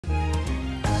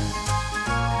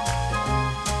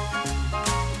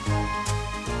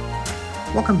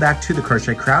Welcome back to the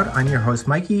Crochet Crowd. I'm your host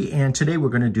Mikey, and today we're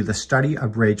going to do the study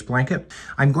of Rage Blanket.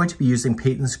 I'm going to be using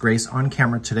Peyton's Grace on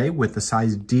camera today with the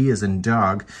size D as in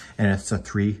dog, and it's a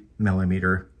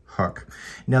 3mm hook.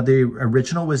 Now the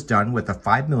original was done with a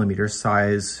 5mm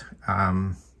size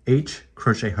H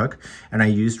crochet hook, and I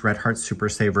used Red Heart Super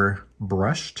Saver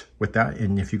brushed with that.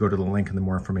 And if you go to the link in the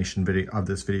more information video of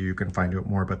this video, you can find out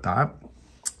more about that.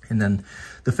 And then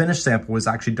the finished sample was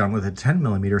actually done with a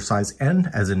 10mm size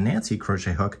N as in Nancy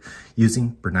crochet hook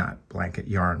using Bernat blanket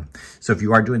yarn. So if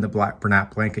you are doing the black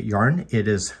Bernat blanket yarn, it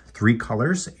is 3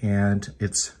 colors and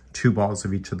it's 2 balls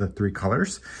of each of the 3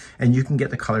 colors. And you can get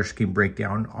the color scheme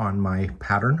breakdown on my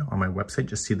pattern on my website.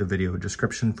 Just see the video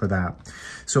description for that.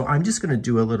 So I'm just going to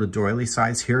do a little doily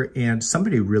size here, and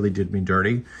somebody really did me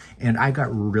dirty and I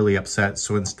got really upset.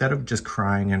 So instead of just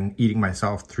crying and eating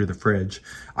myself through the fridge,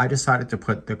 I decided to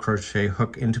put the crochet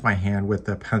hook into my hand with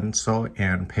the pencil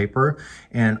and paper,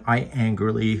 and I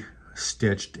angrily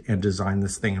stitched and designed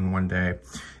this thing in one day.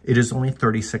 It is only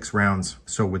 36 rounds.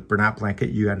 So with Bernat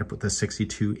blanket, you end up with a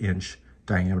 62-inch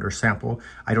diameter sample.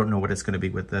 I don't know what it's going to be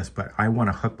with this, but I want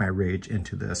to hook my Rage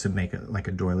into this and make it like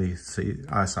a doily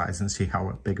size and see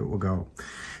how big it will go.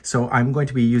 So I'm going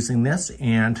to be using this,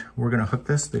 and we're going to hook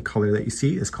this. The color that you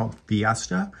see is called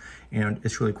Fiesta, and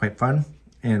it's really quite fun.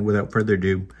 And without further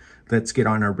ado, let's get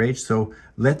on our Rage. So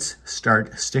let's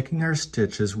start sticking our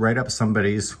stitches right up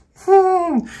somebody's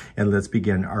and let's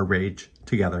begin our Rage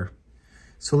together.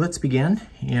 So let's begin,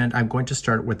 and I'm going to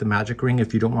start with the magic ring.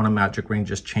 If you don't want a magic ring,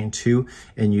 just chain 2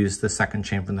 and use the second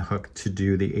chain from the hook to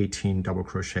do the 18 double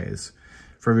crochets.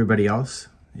 For everybody else,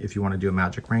 if you want to do a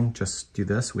magic ring, just do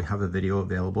this. We have a video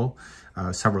available,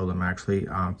 several of them actually,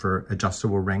 for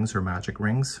adjustable rings or magic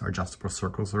rings, or adjustable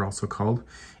circles they're also called,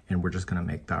 and we're just going to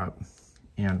make that.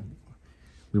 And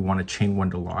we want to chain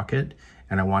 1 to lock it.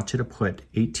 And I want you to put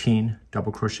 18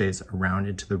 double crochets around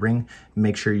into the ring.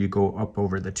 Make sure you go up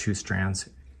over the 2 strands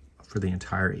for the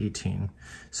entire 18.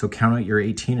 So count out your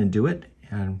 18 and do it,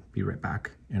 and be right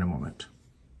back in a moment.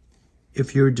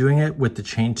 If you're doing it with the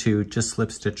chain 2, just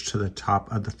slip stitch to the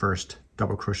top of the first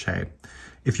double crochet.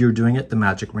 If you're doing it the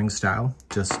magic ring style,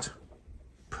 just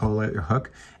pull out your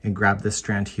hook and grab this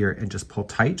strand here and just pull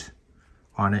tight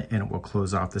on it, and it will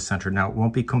close off the center. Now it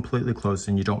won't be completely closed,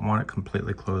 and you don't want it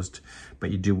completely closed, but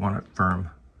you do want it firm,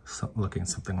 looking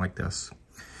something like this.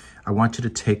 I want you to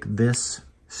take this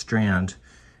strand,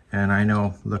 and I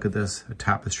know, look at this, a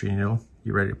tapestry needle.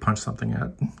 You ready to punch something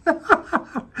yet?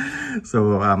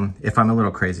 So if I'm a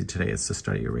little crazy today, it's the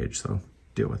study of Rage, so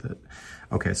deal with it.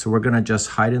 Okay, so we're gonna just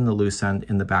hide in the loose end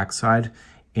in the back side.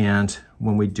 And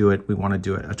when we do it, we want to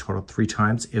do it a total 3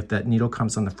 times. If that needle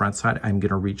comes on the front side, I'm going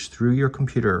to reach through your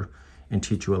computer and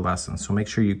teach you a lesson. So make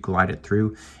sure you glide it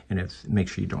through, and make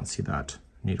sure you don't see that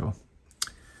needle.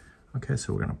 Okay,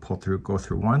 so we're going to pull through, go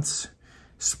through once.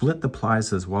 Split the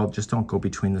plies as well. Just don't go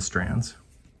between the strands.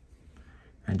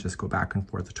 And just go back and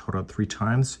forth a total of 3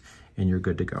 times, and you're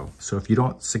good to go. So if you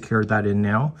don't secure that in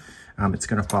now, it's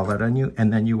going to fall out on you,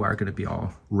 and then you are going to be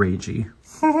all ragey.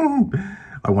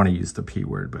 I want to use the P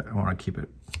word, but I want to keep it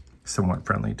somewhat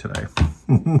friendly today.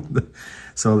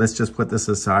 So let's just put this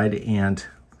aside, and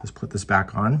let's put this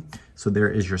back on. So there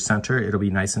is your center. It'll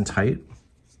be nice and tight.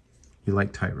 You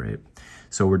like tight, right?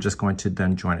 So we're just going to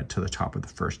then join it to the top of the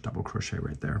first double crochet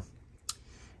right there.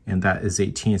 And that is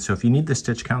 18. So if you need the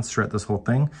stitch counts throughout this whole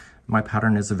thing, my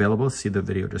pattern is available. See the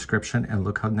video description, and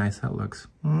look how nice that looks.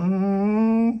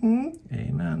 Amen.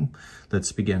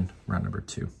 Let's begin round number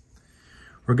 2.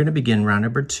 We're going to begin round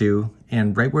number 2,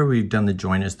 and right where we've done the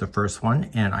join is the first one,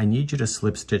 and I need you to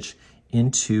slip stitch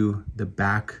into the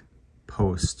back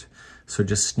post. So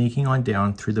just sneaking on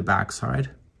down through the back side.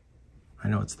 I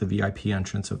know it's the VIP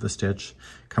entrance of the stitch.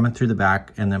 Coming through the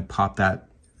back, and then pop that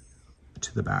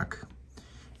to the back.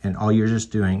 And all you're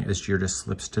just doing is you're just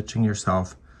slip stitching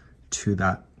yourself to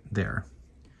that there.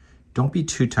 Don't be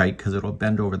too tight, because it'll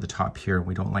bend over the top here.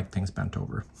 We don't like things bent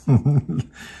over.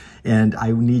 And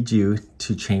I need you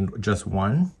to chain just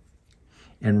 1.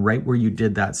 And right where you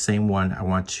did that same one, I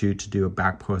want you to do a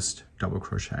back post double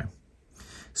crochet.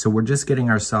 So we're just getting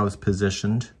ourselves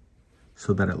positioned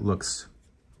so that it looks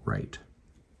right.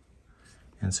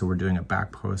 And so we're doing a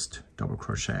back post double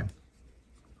crochet.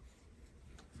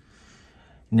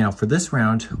 Now for this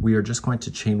round, we are just going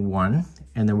to chain 1,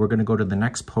 and then we're going to go to the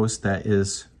next post that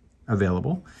is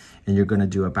available, and you're going to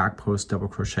do a back post double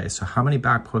crochet. So how many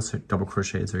back post double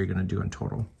crochets are you going to do in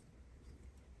total?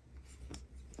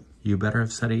 You better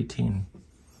have said 18.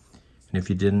 And if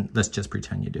you didn't, let's just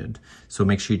pretend you did. So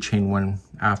make sure you chain 1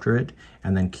 after it,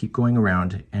 and then keep going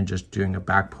around and just doing a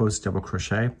back post double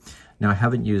crochet. Now I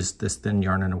haven't used this thin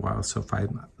yarn in a while, so if it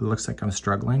looks like I'm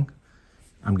struggling,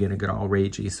 I'm gonna get all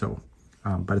ragey, so,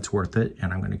 but it's worth it,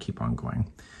 and I'm gonna keep on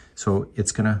going. So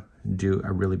it's gonna do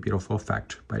a really beautiful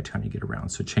effect by the time you get around.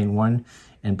 So chain 1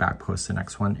 and back post the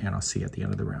next one, and I'll see you at the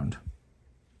end of the round.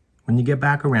 When you get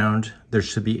back around, there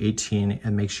should be 18,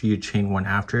 and make sure you chain 1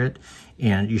 after it,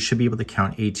 and you should be able to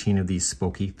count 18 of these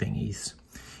spokey thingies.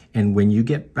 And when you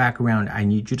get back around, I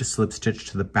need you to slip stitch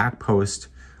to the back post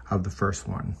of the first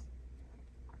one.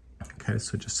 Okay,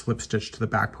 so just slip stitch to the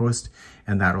back post,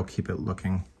 and that'll keep it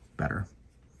looking better.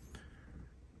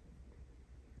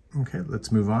 Okay,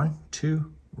 let's move on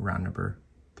to round number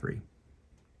 3.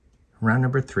 Round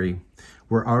number 3,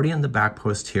 we're already on the back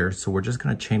post here, so we're just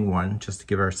going to chain 1 just to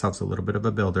give ourselves a little bit of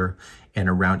a builder, and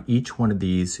around each one of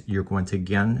these you're going to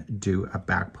again do a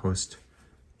back post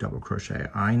double crochet.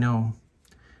 I know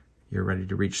you're ready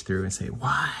to reach through and say,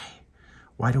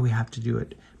 why do we have to do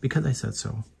it? Because I said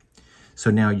so.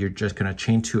 So now you're just going to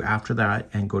chain 2 after that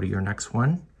and go to your next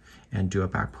one and do a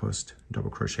back post double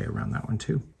crochet around that one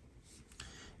too.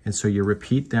 And so your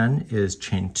repeat then is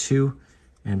chain 2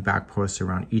 and back post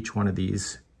around each one of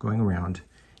these going around,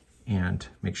 and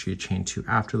make sure you chain 2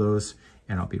 after those,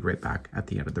 and I'll be right back at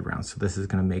the end of the round. So this is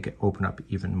going to make it open up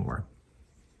even more,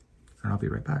 and I'll be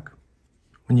right back.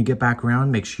 When you get back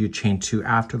around, make sure you chain 2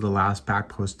 after the last back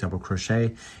post double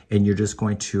crochet, and you're just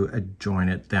going to join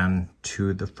it then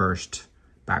to the first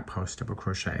back post double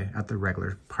crochet at the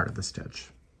regular part of the stitch.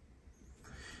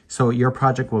 So your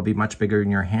project will be much bigger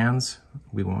in your hands.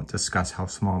 We won't discuss how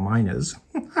small mine is.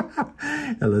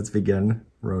 And let's begin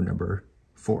row number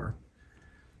 4.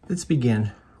 Let's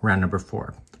begin round number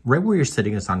 4. Right where you're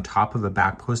sitting is on top of a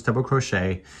back post double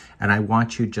crochet, and I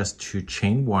want you just to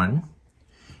chain 1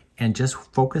 and just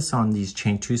focus on these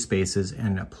chain 2 spaces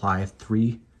and apply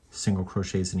 3 single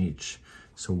crochets in each.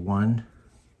 So 1,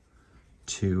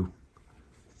 2,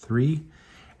 3,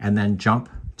 and then jump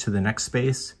to the next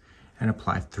space and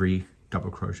apply 3 double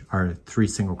crochet or 3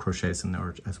 single crochets in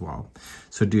there as well.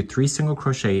 So do 3 single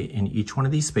crochet in each one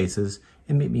of these spaces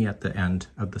and meet me at the end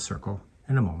of the circle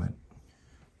in a moment.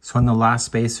 So in the last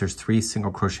space, there's 3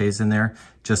 single crochets in there.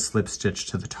 Just slip stitch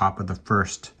to the top of the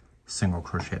first single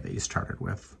crochet that you started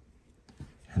with.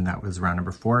 And that was round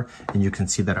number 4. And you can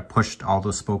see that it pushed all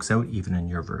those spokes out even in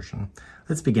your version.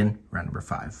 Let's begin round number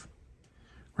 5.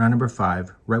 Round number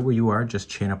 5, right where you are, just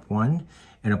chain up 1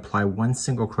 and apply 1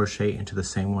 single crochet into the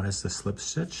same one as the slip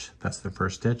stitch. That's the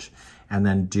first stitch. And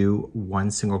then do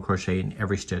 1 single crochet in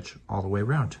every stitch all the way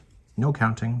around. No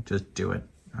counting, just do it.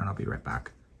 And I'll be right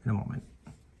back in a moment.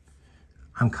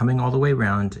 I'm coming all the way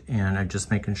around, and I'm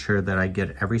just making sure that I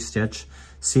get every stitch.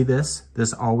 See this?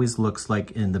 This always looks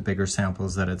like in the bigger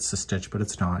samples that it's a stitch, but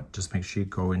it's not. Just make sure you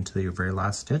go into the very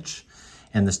last stitch.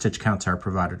 And the stitch counts are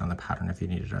provided on the pattern if you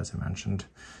need it, as I mentioned.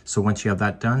 So once you have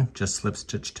that done, just slip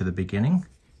stitch to the beginning,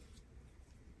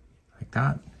 like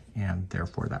that. And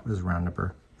therefore that was round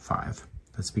number 5.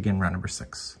 Let's begin round number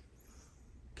 6.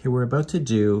 Okay, we're about to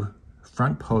do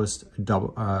front post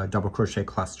double crochet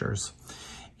clusters.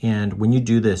 And when you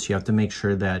do this, you have to make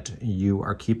sure that you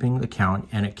are keeping the count,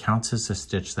 and it counts as a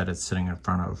stitch that it's sitting in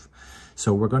front of.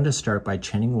 So we're going to start by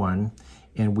chaining 1,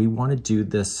 and we want to do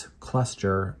this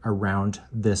cluster around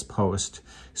this post.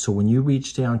 So when you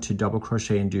reach down to double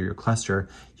crochet and do your cluster,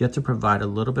 you have to provide a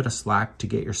little bit of slack to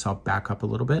get yourself back up a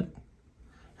little bit,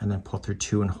 and then pull through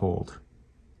 2 and hold.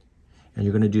 And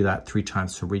you're going to do that 3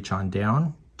 times. So reach on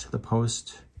down to the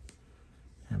post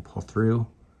and pull through,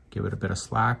 give it a bit of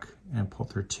slack and pull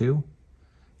through 2,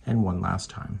 and 1 last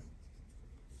time.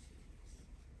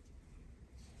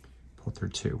 Pull through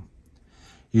 2.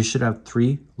 You should have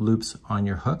 3 loops on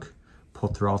your hook. Pull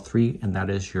through all 3, and that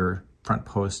is your front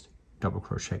post double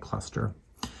crochet cluster.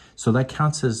 So that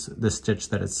counts as the stitch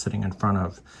that it's sitting in front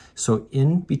of. So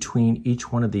in between each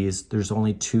one of these, there's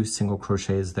only 2 single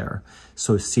crochets there.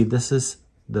 So see, this is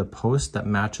the post that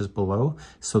matches below.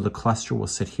 So the cluster will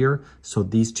sit here. So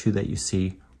these 2 that you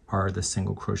see are the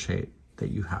single crochet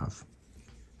that you have.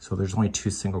 So there's only 2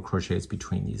 single crochets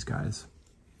between these guys.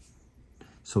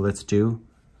 So let's do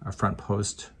a front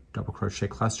post double crochet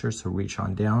cluster. So reach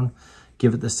on down,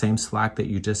 give it the same slack that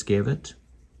you just gave it,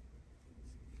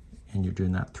 and you're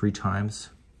doing that 3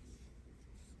 times.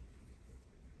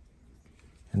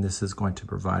 And this is going to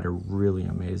provide a really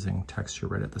amazing texture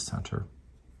right at the center.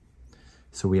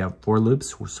 So we have 4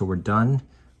 loops, so we're done.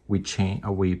 We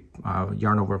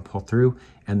yarn over and pull through,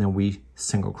 and then we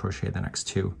single crochet the next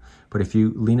 2. But if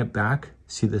you lean it back,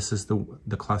 see, this is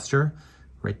the cluster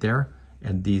right there,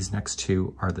 and these next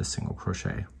 2 are the single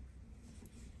crochet.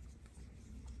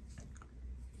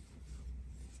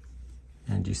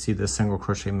 And you see the single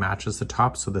crochet matches the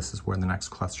top, so this is where the next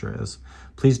cluster is.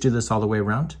 Please do this all the way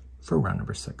around for round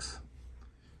number 6.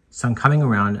 So I'm coming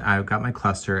around, I've got my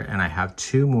cluster and I have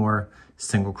 2 more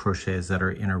single crochets that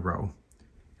are in a row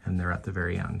and they're at the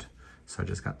very end. So I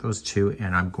just got those 2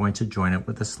 and I'm going to join it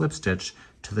with a slip stitch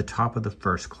to the top of the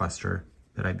first cluster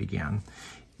that I began.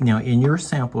 Now in your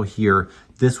sample here,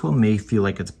 this may feel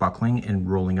like it's buckling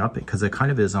and rolling up because it kind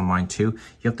of is on mine too.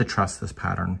 You have to trust this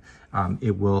pattern.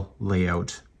 It will lay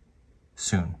out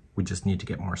soon. We just need to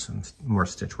get more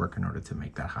stitch work in order to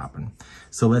make that happen.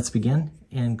 So let's begin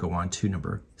and go on to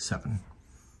number 7.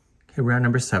 Okay, round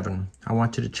number 7, I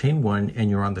want you to chain 1 and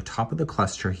you're on the top of the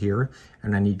cluster here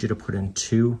and I need you to put in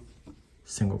 2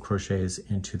 single crochets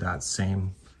into that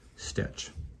same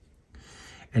stitch.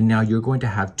 And now you're going to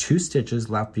have 2 stitches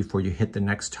left before you hit the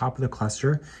next top of the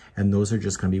cluster and those are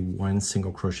just going to be 1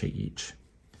 single crochet each.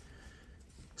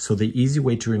 So the easy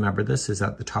way to remember this is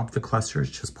at the top of the cluster,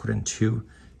 just put in 2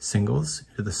 singles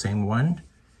into the same one,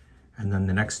 and then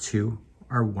the next 2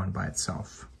 are one by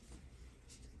itself.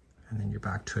 And then you're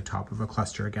back to a top of a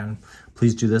cluster again.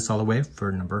 Please do this all the way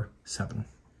for number 7.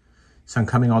 So I'm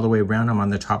coming all the way around, I'm on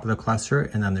the top of the cluster,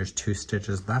 and then there's 2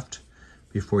 stitches left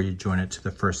before you join it to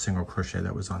the first single crochet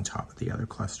that was on top of the other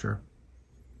cluster,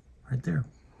 right there.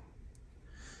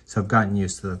 So I've gotten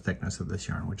used to the thickness of this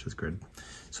yarn, which is good.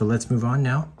 So let's move on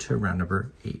now to round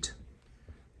number 8.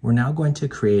 We're now going to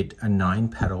create a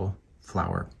 9-petal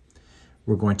flower.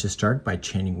 We're going to start by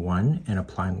chaining 1 and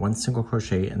applying 1 single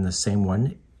crochet in the same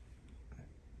one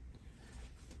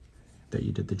that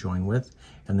you did the join with,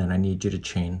 and then I need you to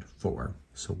chain 4.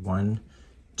 So 1,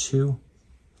 2,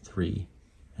 3,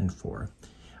 and 4.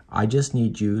 I just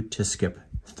need you to skip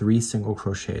 3 single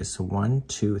crochets. So 1,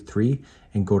 2, 3,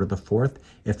 and go to the 4th.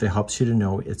 If it helps you to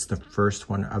know, it's the first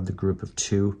one of the group of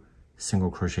 2 single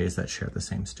crochets that share the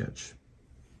same stitch.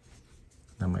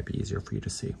 That might be easier for you to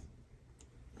see.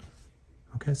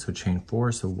 Okay, so chain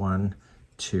 4, so 1,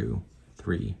 2,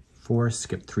 3, 4,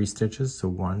 skip 3 stitches, so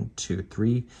 1, 2,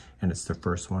 3, and it's the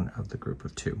first one of the group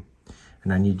of 2.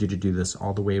 And I need you to do this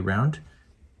all the way around,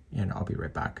 and I'll be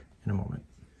right back in a moment.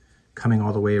 Coming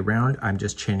all the way around, I'm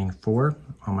just chaining 4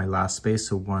 on my last space,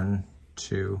 so 1,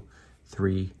 2,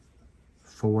 3,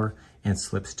 4, and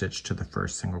slip stitch to the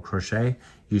first single crochet.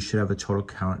 You should have a total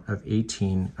count of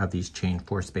 18 of these chain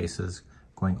 4 spaces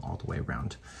going all the way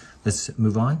around. Let's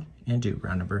move on and do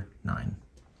round number 9.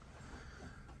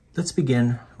 Let's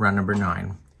begin round number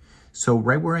 9. So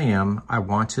right where I am, I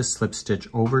want to slip stitch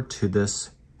over to this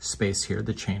space here,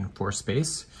 the chain 4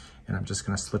 space, and I'm just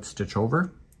going to slip stitch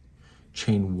over,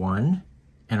 chain 1,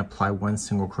 and apply 1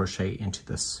 single crochet into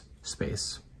this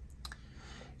space.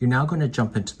 You're now going to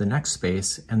jump into the next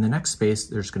space, and the next space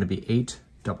there's going to be 8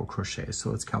 double crochets.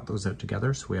 So let's count those out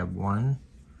together. So we have 1,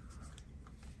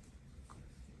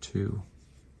 2,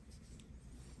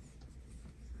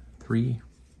 3,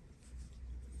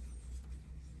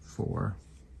 4,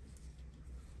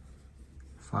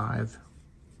 5,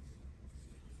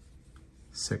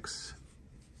 6,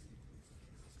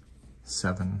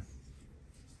 7,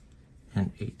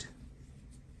 and 8.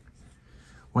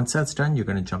 Once that's done, you're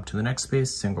going to jump to the next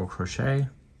space, single crochet,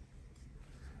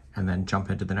 and then jump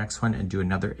into the next one and do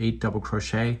another 8 double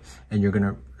crochet, and you're going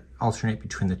to alternate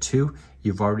between the 2.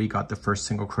 You've already got the first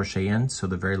single crochet in, so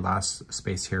the very last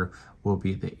space here will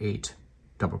be the 8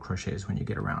 double crochets when you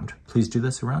get around. Please do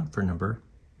this around for number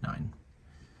 9.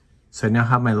 So I now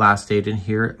have my last 8 in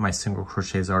here. My single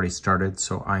crochet is already started,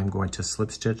 so I'm going to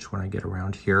slip stitch when I get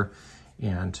around here,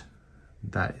 and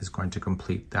that is going to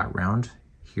complete that round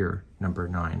here, number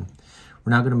 9.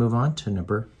 We're now going to move on to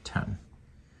number 10.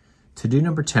 To do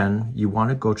number 10, you want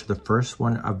to go to the first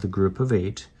one of the group of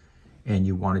 8, and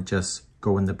you want to just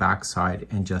go in the back side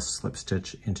and just slip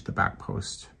stitch into the back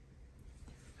post,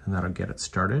 and that'll get it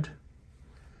started.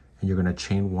 And you're going to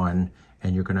chain 1,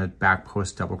 and you're going to back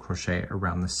post double crochet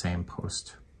around the same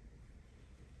post.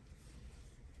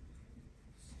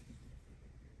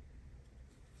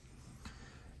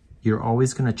 You're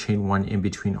always going to chain 1 in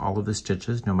between all of the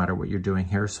stitches, no matter what you're doing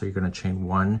here. So you're going to chain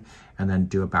 1 and then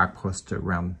do a back post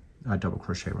around a double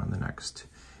crochet around the next.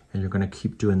 And you're going to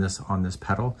keep doing this on this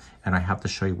petal, and I have to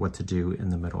show you what to do in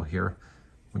the middle here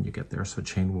when you get there. So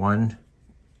chain 1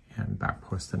 and back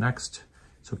post the next.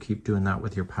 So keep doing that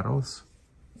with your petals.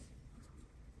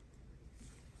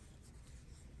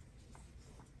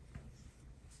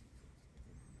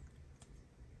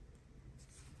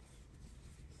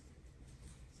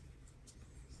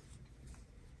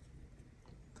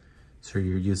 So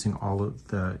you're using all of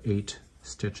the 8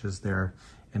 stitches there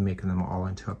and making them all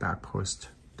into a back post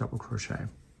double crochet.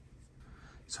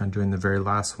 So I'm doing the very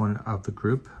last one of the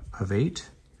group of 8,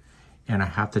 and I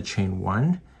have to chain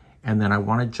 1, and then I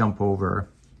want to jump over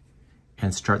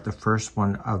and start the first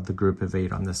one of the group of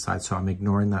 8 on this side. So I'm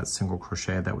ignoring that single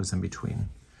crochet that was in between.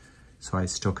 So I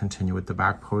still continue with the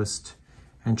back post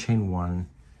and chain 1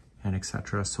 and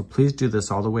etc. So please do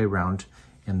this all the way around,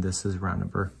 and this is round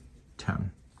number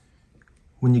 10.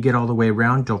 When you get all the way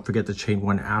around, don't forget to chain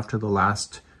 1 after the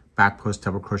last back post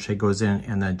double crochet goes in,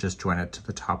 and then just join it to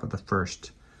the top of the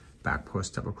first back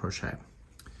post double crochet.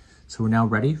 So we're now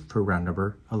ready for round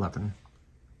number 11.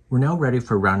 We're now ready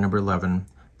for round number 11.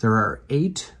 There are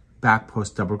 8 back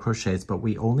post double crochets, but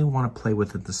we only want to play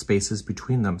within the spaces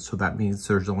between them. So that means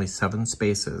there's only 7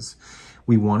 spaces.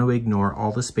 We want to ignore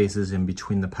all the spaces in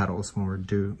between the petals when we're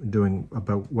doing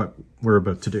about what we're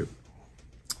about to do.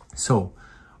 So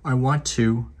I want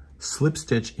to slip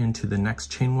stitch into the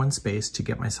next chain 1 space to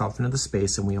get myself into the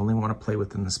space, and we only want to play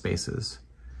within the spaces.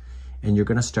 And you're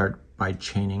going to start by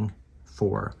chaining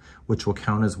 4, which will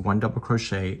count as 1 double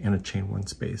crochet in a chain 1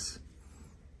 space.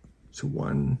 So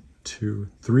 1, 2,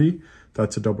 3,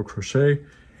 that's a double crochet,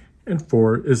 and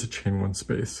 4 is a chain 1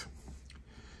 space.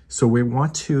 So we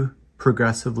want to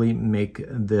progressively make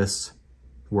this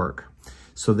work.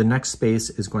 So the next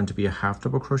space is going to be a half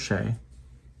double crochet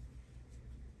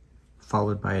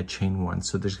followed by a chain 1.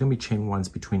 So there's going to be chain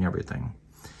 1s between everything.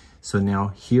 So now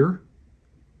here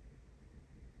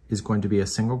is going to be a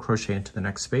single crochet into the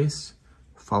next space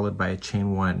followed by a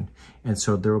chain 1. And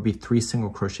so there will be 3 single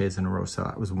crochets in a row. So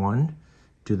that was 1,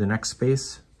 do the next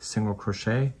space, single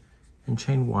crochet and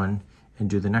chain 1, and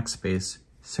do the next space,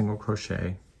 single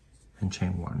crochet and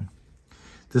chain 1.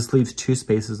 This leaves 2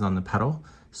 spaces on the petal.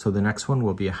 So the next one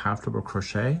will be a half double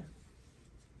crochet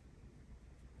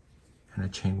and a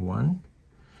chain 1.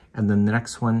 And then the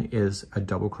next one is a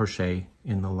double crochet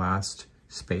in the last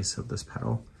space of this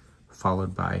petal,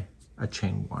 followed by a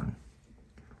chain 1.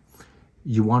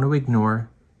 You want to ignore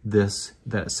this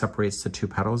that separates the 2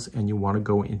 petals, and you want to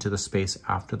go into the space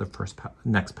after the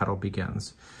next petal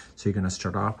begins. So you're going to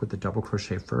start off with the double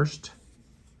crochet first,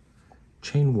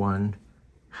 chain 1,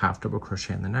 half double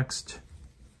crochet in the next,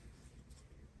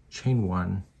 chain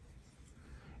 1,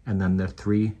 and then the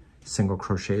 3 single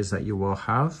crochets that you will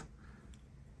have.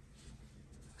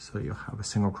 So you'll have a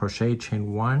single crochet,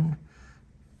 chain 1,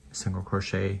 single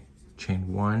crochet,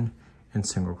 chain 1, and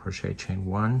single crochet, chain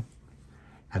 1,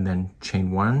 and then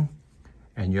chain 1,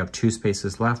 and you have 2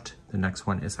 spaces left. The next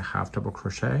one is a half double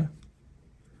crochet,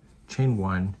 chain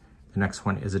 1, the next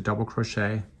one is a double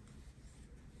crochet,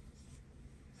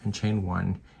 and chain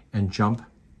 1, and jump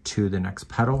to the next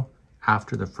petal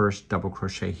after the first double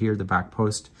crochet here, the back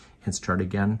post, and start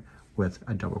again with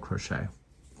a double crochet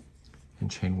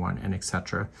and chain 1 and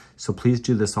etc. So please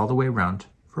do this all the way around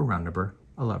for round number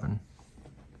 11.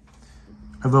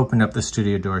 I've opened up the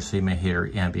studio door so you may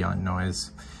hear ambient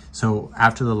noise. So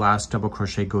after the last double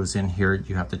crochet goes in here,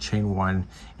 you have to chain 1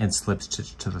 and slip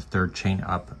stitch to the 3rd chain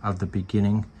up of the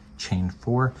beginning chain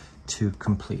 4 to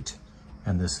complete.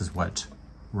 And this is what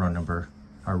round number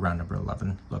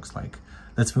 11 looks like.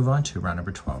 Let's move on to round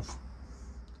number 12.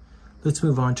 Let's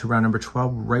move on to round number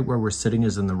 12. Right where we're sitting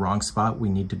is in the wrong spot. We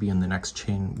need to be in the next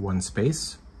chain 1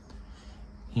 space.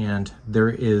 And there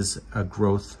is a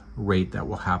growth rate that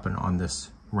will happen on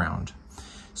this round.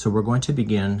 So we're going to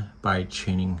begin by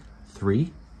chaining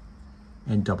 3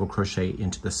 and double crochet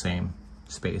into the same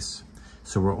space.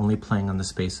 So we're only playing on the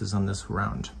spaces on this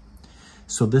round.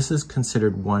 So this is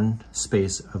considered 1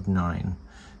 space of 9.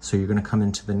 So you're going to come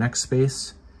into the next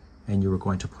space and you are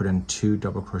going to put in 2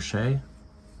 double crochet.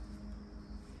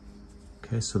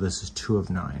 Okay, so this is 2 of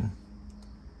 9.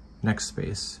 Next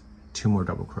space, 2 more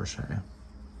double crochet.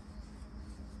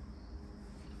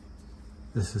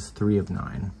 This is 3 of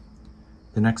 9.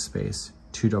 The next space,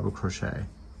 2 double crochet.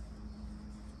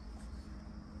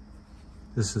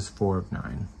 This is 4 of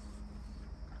 9.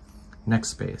 Next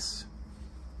space,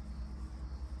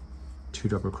 2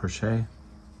 double crochet,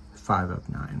 5 of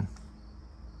 9.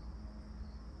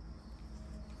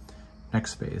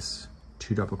 Next space,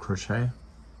 2 double crochet.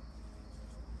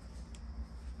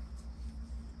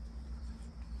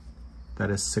 That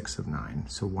is 6 of 9.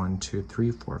 So 1, 2,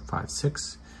 3, 4, 5,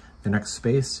 6. The next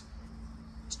space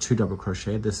is 2 double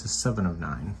crochet. This is 7 of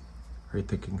 9. Are you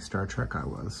thinking Star Trek? I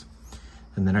was.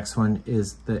 And the next one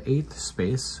is the 8th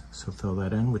space. So fill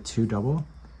that in with 2 double.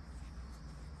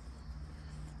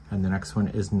 And the next one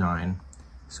is 9.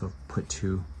 So put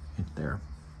 2 in there.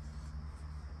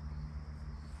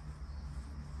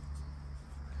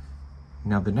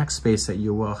 Now the next space that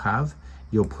you will have,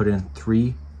 you'll put in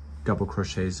 3 double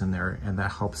crochets in there, and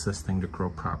that helps this thing to grow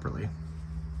properly.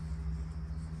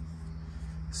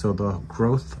 So the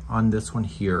growth on this one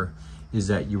here is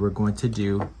that you are going to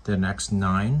do the next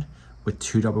 9 with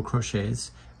 2 double crochets,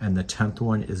 and the 10th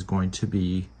one is going to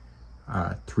be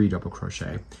 3 double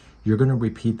crochet. You're going to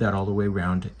repeat that all the way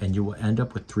around, and you will end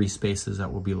up with 3 spaces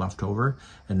that will be left over.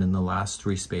 And in the last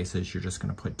 3 spaces, you're just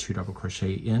going to put 2 double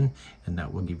crochet in, and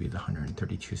that will give you the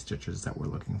 132 stitches that we're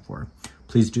looking for.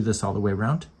 Please do this all the way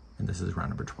around, and this is round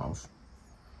number 12.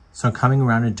 So I'm coming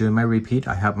around and doing my repeat.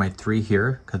 I have my 3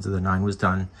 here because the 9 was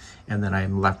done, and then I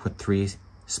am left with 3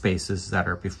 spaces that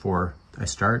are before I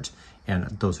start, and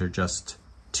those are just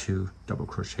 2 double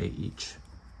crochet each.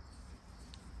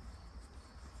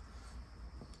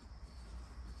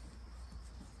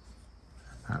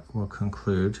 That will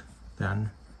conclude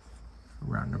then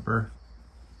round number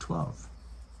 12.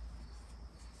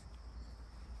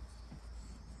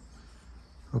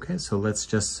 Okay, so let's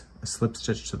just slip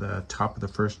stitch to the top of the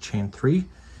first chain 3,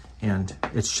 and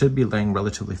it should be laying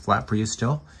relatively flat for you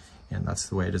still, and that's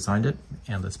the way I designed it.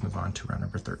 And let's move on to round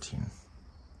number 13.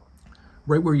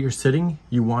 Right where you're sitting,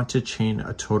 you want to chain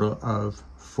a total of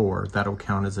 4. That'll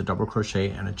count as a double crochet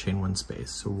and a chain 1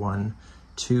 space. So 1,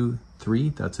 2, 3,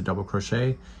 that's a double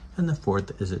crochet, and the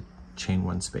 4th is a chain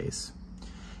 1 space.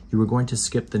 You are going to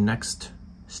skip the next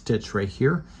stitch right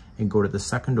here and go to the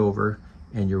second over,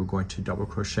 and you're going to double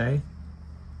crochet,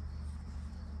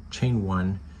 chain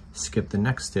 1, skip the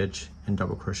next stitch and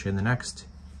double crochet in the next,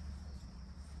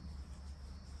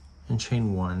 and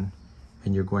chain 1,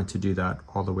 and you're going to do that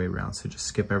all the way around. So just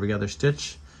skip every other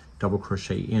stitch, double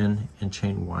crochet in and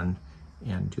chain 1,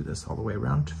 and do this all the way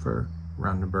around for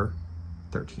round number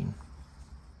 13.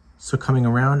 So coming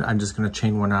around, I'm just going to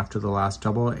chain 1 after the last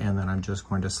double, and then I'm just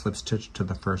going to slip stitch to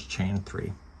the first chain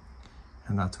 3.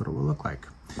 And that's what it will look like.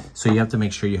 So you have to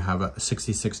make sure you have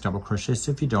 66 double crochets.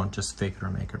 If you don't, just fake it or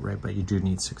make it, right? But you do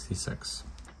need 66.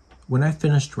 When I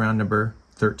finished round number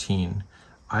 13,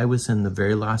 I was in the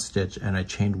very last stitch and I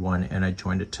chained 1 and I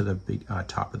joined it to the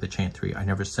top of the chain 3. I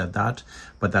never said that,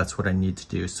 but that's what I need to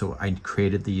do. So I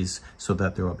created these so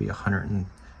that there will be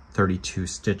 132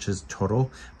 stitches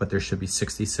total, but there should be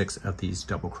 66 of these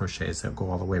double crochets that go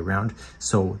all the way around.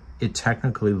 So it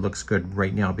technically looks good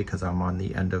right now because I'm on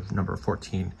the end of number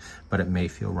 14, but it may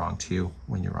feel wrong to you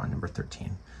when you're on number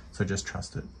 13. So just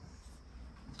trust it.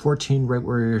 14, right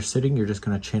where you're sitting, you're just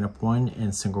going to chain up 1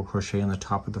 and single crochet on the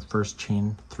top of the first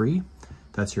chain 3.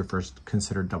 That's your first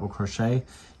considered double crochet.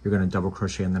 You're going to double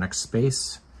crochet in the next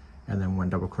space, and then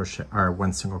 1 double crochet or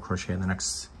 1 single crochet in the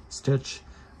next stitch,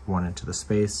 1 into the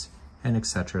space, and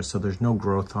etc. So there's no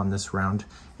growth on this round.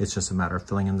 It's just a matter of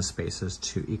filling in the spaces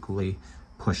to equally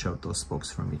push out those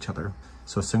spokes from each other.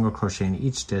 So single crochet in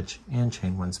each stitch and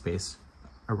chain 1 space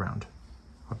around.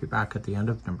 I'll be back at the end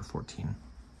of number 14.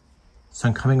 So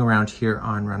I'm coming around here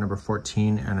on round number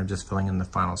 14, and I'm just filling in the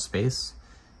final space,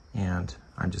 and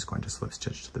I'm just going to slip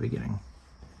stitch to the beginning.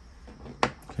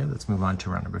 Okay, let's move on to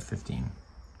round number 15.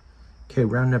 Okay,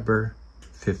 round number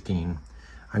 15.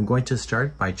 I'm going to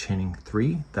start by chaining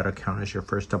 3. That'll count as your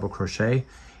first double crochet,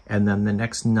 and then the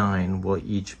next 9 will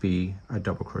each be a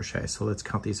double crochet. So let's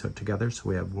count these out together. So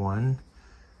we have 1,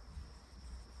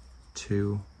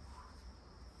 2,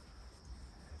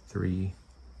 3,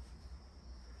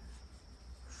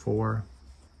 4,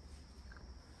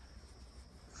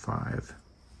 5,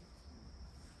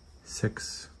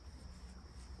 6,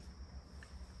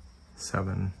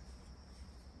 7,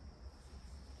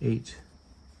 8,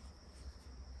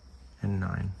 and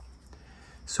 9.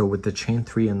 So with the chain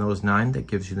 3 and those 9, that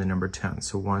gives you the number 10.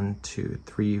 So 1, 2,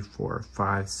 3, 4,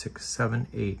 5, 6, 7,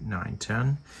 8, 9,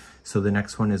 10. So the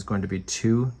next one is going to be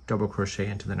 2 double crochet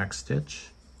into the next stitch,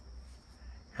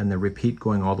 and the repeat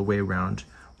going all the way around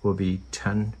will be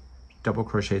 10 double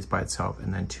crochets by itself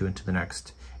and then 2 into the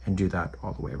next, and do that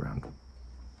all the way around.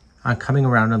 Coming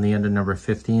around on the end of number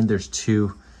 15, there's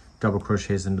 2 double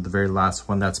crochets into the very last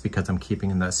one. That's because I'm keeping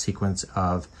in that sequence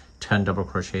of 10 double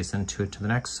crochets and 2 into the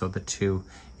next, so the 2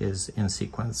 is in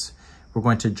sequence. We're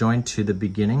going to join to the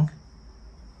beginning,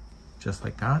 just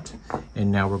like that,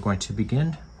 and now we're going to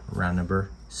begin round number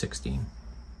 16.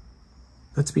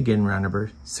 Let's begin round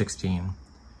number 16.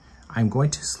 I'm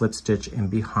going to slip stitch in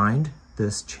behind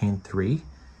this chain 3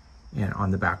 and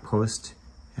on the back post,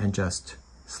 and just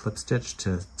slip stitch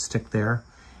to stick there,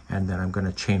 and then I'm going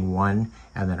to chain 1,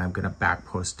 and then I'm going to back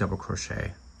post double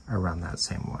crochet around that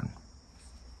same one.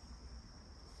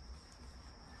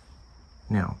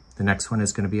 Now the next one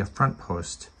is going to be a front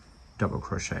post double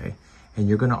crochet, and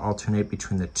you're going to alternate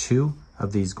between the 2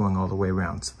 of these going all the way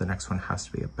around. So the next one has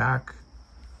to be a back,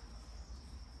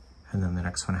 and then the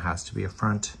next one has to be a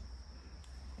front,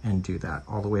 and do that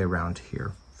all the way around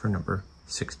here for number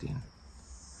 16.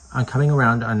 I'm coming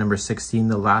around on number 16,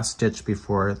 the last stitch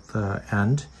before the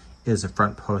end is a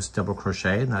front post double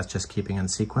crochet, and that's just keeping in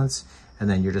sequence, and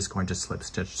then you're just going to slip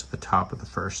stitch to the top of the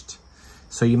first.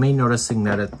 So you may noticing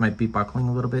that it might be buckling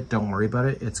a little bit. Don't worry about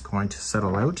it. It's going to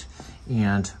settle out.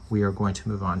 And we are going to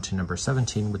move on to number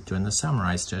 17 with doing the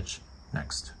samurai stitch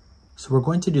next. So we're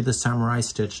going to do the samurai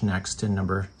stitch next in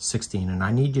number 16. And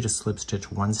I need you to slip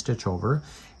stitch 1 stitch over.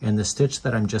 And the stitch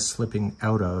that I'm just slipping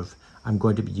out of, I'm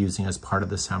going to be using as part of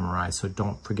the samurai. So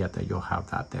don't forget that you'll have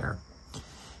that there.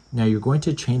 Now you're going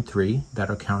to chain 3.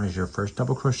 That'll count as your first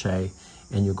double crochet.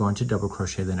 And you're going to double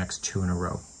crochet the next 2 in a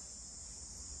row.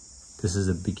 This is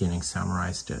a beginning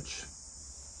samurai stitch.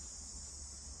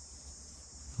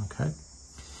 Okay,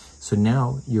 so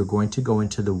now you're going to go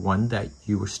into the one that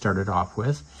you started off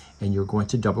with, and you're going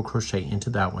to double crochet into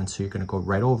that one. So you're going to go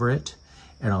right over it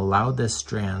and allow this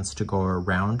strands to go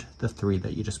around the 3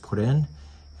 that you just put in,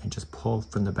 and just pull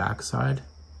from the back side,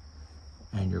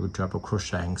 and you're double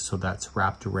crocheting so that's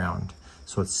wrapped around.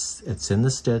 So it's in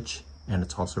the stitch and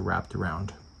it's also wrapped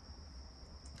around.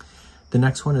 The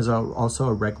next one is also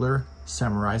a regular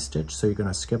samurai stitch. So you're going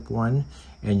to skip 1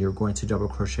 and you're going to double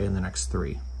crochet in the next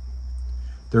 3.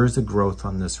 There is a growth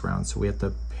on this round, so we have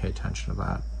to pay attention to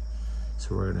that.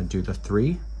 So we're going to do the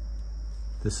 3.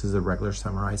 This is a regular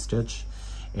samurai stitch,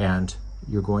 and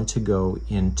you're going to go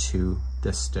into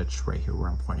this stitch right here where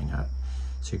I'm pointing at.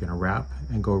 So you're going to wrap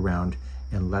and go around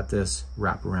and let this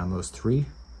wrap around those 3.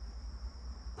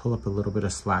 Pull up a little bit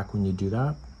of slack when you do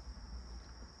that.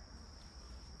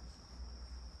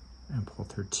 And pull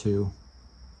through 2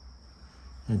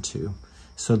 and 2.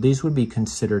 So these would be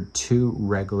considered 2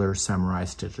 regular samurai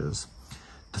stitches.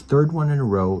 The third one in a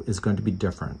row is going to be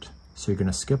different. So you're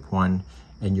going to skip 1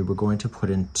 and you were going to put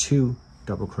in 2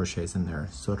 double crochets in there.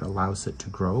 So it allows it to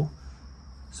grow.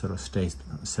 So it'll stay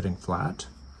sitting flat.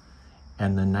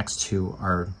 And the next 2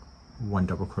 are 1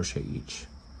 double crochet each.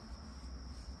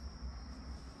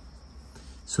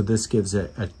 So this gives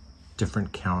it a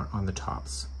different count on the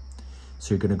tops.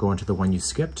 So you're going to go into the one you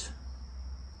skipped,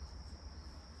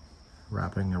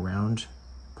 wrapping around,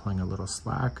 pulling a little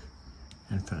slack,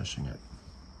 and finishing it.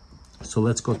 So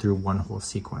let's go through one whole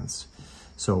sequence.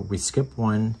 So we skip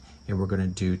 1 and we're going to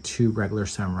do 2 regular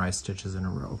samurai stitches in a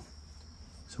row.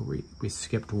 So we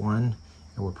skipped 1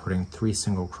 and we're putting 3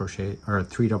 single crochet or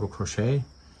 3 double crochet.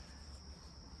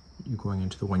 You're going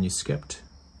into the one you skipped.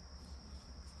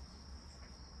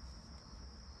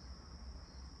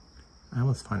 I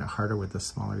almost find it harder with the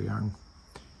smaller yarn,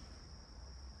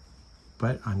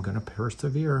 but I'm going to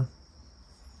persevere.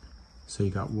 So you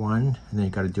got 1 and then you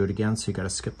got to do it again. So you got to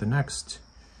skip the next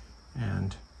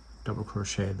and double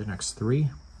crochet the next 3.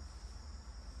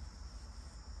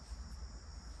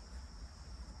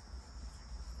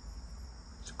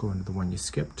 So go into the one you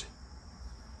skipped.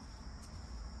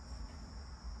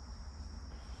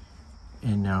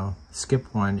 And now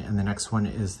skip 1 and the next one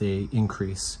is the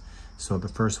increase. So the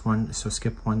first one, so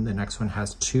skip 1, the next one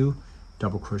has 2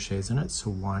 double crochets in it.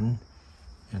 So 1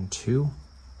 and 2.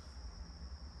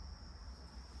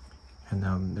 And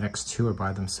then the next 2 are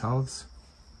by themselves.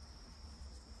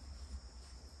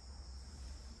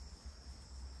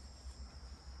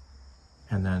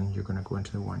 And then you're going to go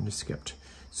into the one you skipped.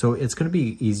 So it's going to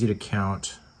be easy to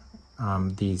count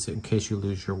these in case you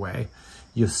lose your way.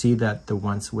 You'll see that the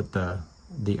ones with the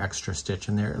extra stitch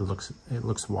in there, it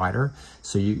looks wider.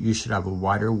 So you should have a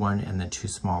wider one and then 2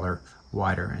 smaller,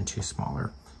 wider and 2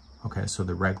 smaller. Okay, so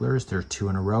the regulars, there are 2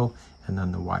 in a row, and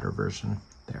then the wider version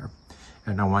there.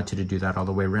 And I want you to do that all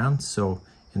the way around. So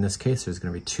in this case, there's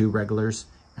going to be 2 regulars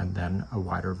and then a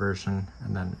wider version,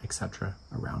 and then etc.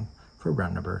 around for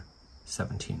round number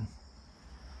 17.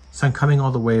 So I'm coming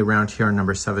all the way around here on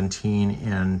number 17,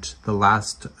 and the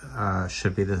last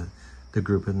should be the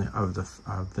group of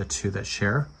the 2 that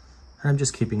share. And I'm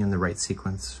just keeping in the right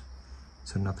sequence,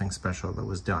 so nothing special that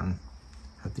was done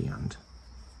at the end.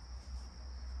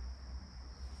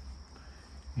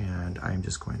 And I'm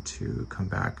just going to come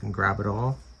back and grab it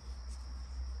all.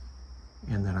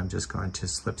 And then I'm just going to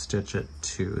slip stitch it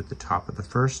to the top of the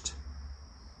first,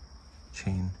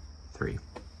 chain 3.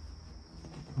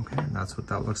 Okay, and that's what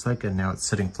that looks like. And now it's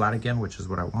sitting flat again, which is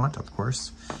what I want, of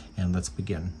course. And let's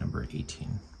begin number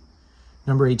 18.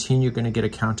 Number 18, you're going to get a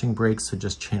counting break, so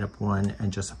just chain up 1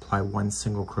 and just apply 1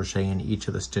 single crochet in each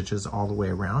of the stitches all the way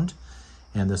around.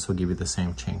 And this will give you the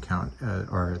same chain count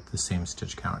or the same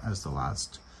stitch count as the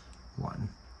last one.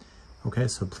 Okay,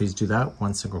 so please do that.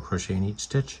 1 single crochet in each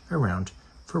stitch around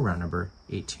for round number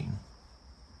 18.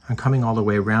 I'm coming all the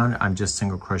way around. I'm just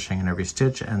single crocheting in every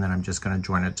stitch, and then I'm just going to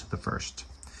join it to the first.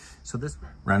 So this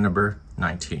round number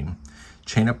 19.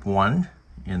 Chain up 1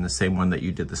 in the same one that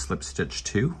you did the slip stitch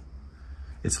to.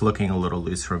 It's looking a little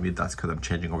loose for me. That's because I'm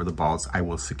changing over the balls. I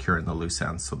will secure in the loose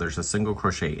ends. So there's a single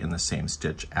crochet in the same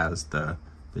stitch as the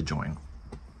join.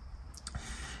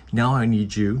 Now I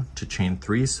need you to chain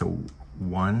 3, so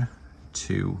 1,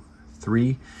 2,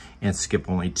 3, and skip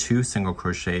only 2 single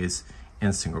crochets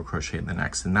and single crochet in the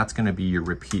next, and that's going to be your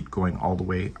repeat going all the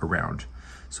way around.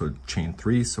 So chain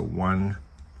 3, so 1,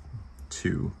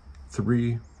 2,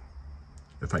 3.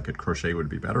 If I could crochet, it would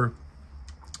be better.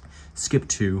 Skip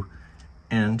 2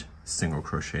 and single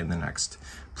crochet in the next.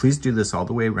 Please do this all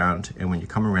the way around, and when you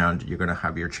come around, you're going to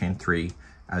have your chain 3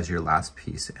 as your last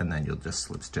piece, and then you'll just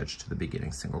slip stitch to the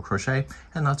beginning single crochet,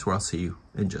 and that's where I'll see you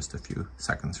in just a few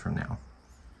seconds from now.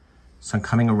 So I'm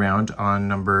coming around on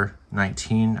number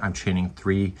 19, I'm chaining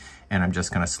 3, and I'm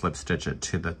just going to slip stitch it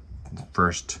to the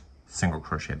first single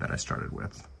crochet that I started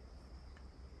with.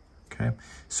 Okay,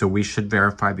 so we should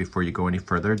verify before you go any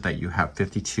further that you have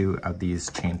 52 of these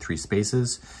chain 3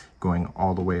 spaces going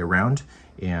all the way around,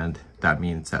 and that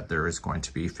means that there is going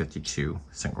to be 52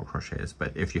 single crochets.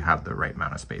 But if you have the right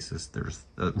amount of spaces, there's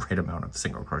the right amount of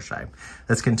single crochet.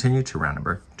 Let's continue to round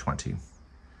number 20.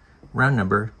 Round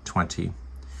number 20.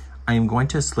 I am going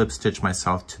to slip stitch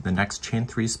myself to the next chain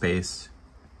 3 space,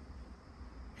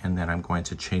 and then I'm going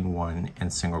to chain 1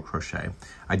 and single crochet.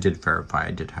 I did verify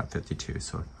I did have 52,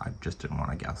 so I just didn't want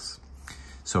to guess.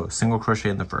 So single crochet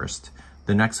in the first.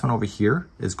 The next one over here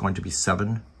is going to be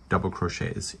 7 double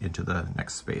crochets into the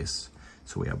next space.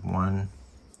 So we have 1,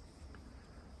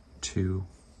 2,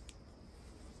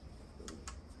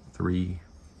 3,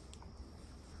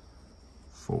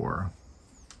 4,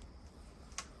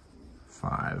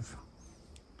 5,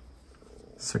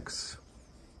 6,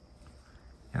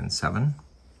 and 7.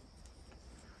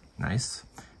 Nice.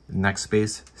 Next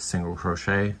space, single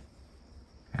crochet,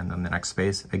 and then the next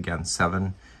space, again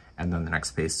 7, and then the next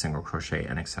space, single crochet,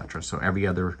 and etc. So every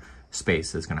other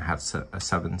space is going to have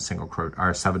 7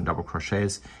 double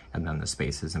crochets, and then the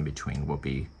spaces in between will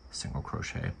be single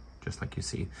crochet, just like you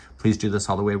see. Please do this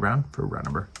all the way around for round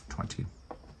number 20.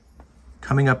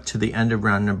 Coming up to the end of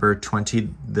round number 20,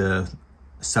 the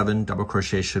 7 double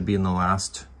crochets should be in the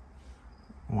last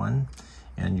one,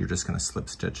 and you're just going to slip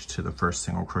stitch to the first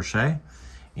single crochet,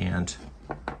 and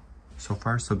so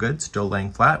far so good, still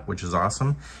laying flat, which is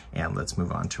awesome. And let's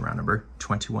move on to round number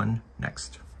 21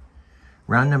 next.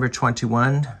 Round number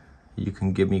 21, you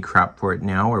can give me crap for it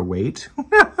now or wait.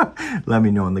 Let me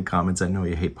know in the comments. I know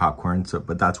you hate popcorn,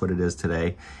 but that's what it is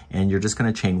today. And you're just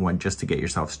going to chain 1 just to get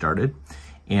yourself started.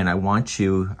 And I want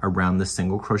you around the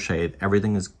single crochet,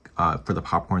 everything is for the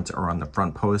popcorns are on the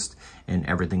front post, and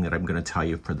everything that I'm going to tell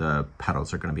you for the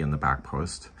petals are going to be on the back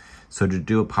post. So to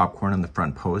do a popcorn on the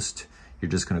front post, you're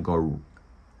just going to go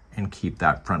and keep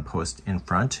that front post in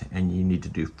front, and you need to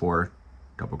do 4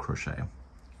 double crochet.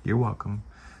 You're welcome.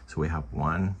 So we have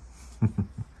 1,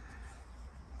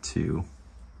 2,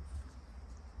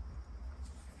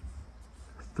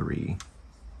 3,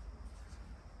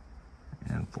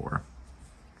 and 4.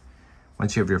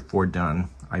 Once you have your 4 done,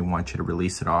 I want you to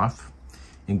release it off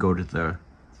and go to the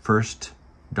first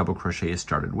double crochet you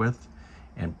started with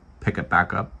and pick it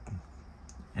back up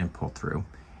and pull through,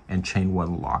 and chain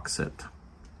 1 locks it.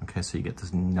 Okay, so you get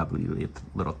this nubbly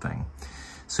little thing.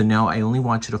 So now I only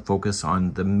want you to focus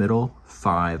on the middle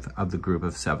 5 of the group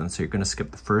of 7. So you're going to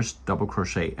skip the first double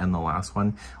crochet and the last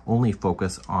one. Only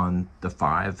focus on the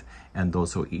 5, and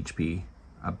those will each be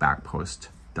a back post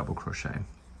double crochet.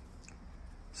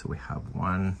 So we have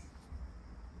 1,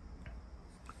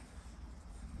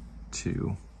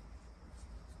 2,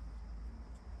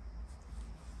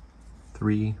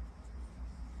 3,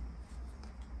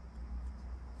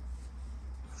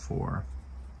 4,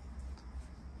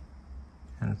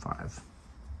 and 5.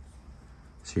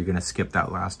 So you're going to skip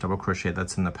that last double crochet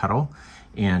that's in the petal,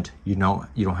 and you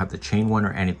don't have to chain 1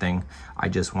 or anything. I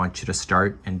just want you to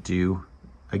start and do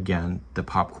again the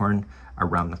popcorn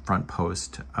around the front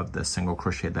post of the single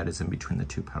crochet that is in between the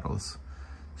 2 petals.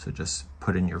 So just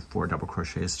put in your 4 double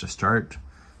crochets to start.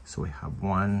 So we have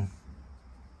 1,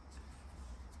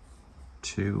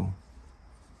 2,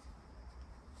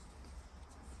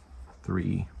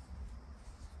 3,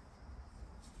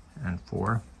 and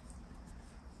 4.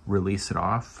 Release it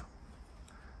off,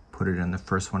 put it in the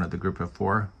first one of the group of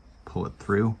 4, pull it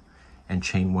through, and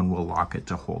chain 1 will lock it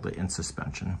to hold it in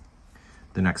suspension.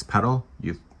 The next petal,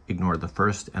 you ignore the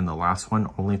first and the last one,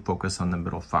 only focus on the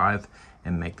middle 5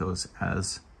 and make those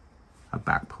as a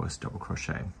back post double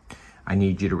crochet. I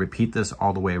need you to repeat this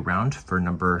all the way around for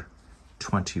number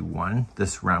 21.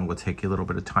 This round will take you a little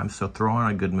bit of time, so throw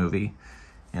on a good movie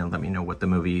and let me know what the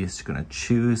movie is going to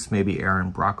choose. Maybe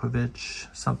Aaron Brockovich,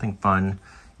 something fun,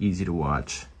 easy to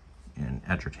watch, and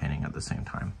entertaining at the same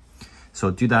time.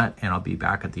 So do that, and I'll be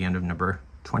back at the end of number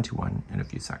 21 in a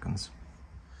few seconds.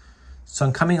 So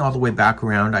I'm coming all the way back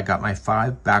around. I got my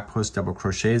 5 back post double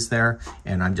crochets there,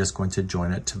 and I'm just going to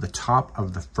join it to the top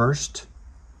of the first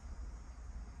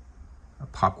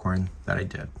popcorn that I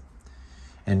did.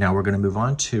 And now we're going to move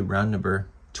on to round number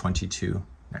 22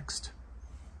 next.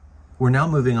 We're now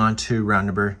moving on to round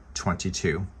number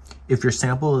 22. If your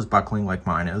sample is buckling like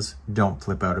mine is, don't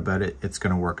flip out about it. It's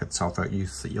going to work itself out.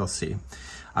 You'll see.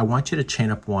 I want you to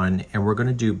chain up 1, and we're going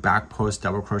to do back post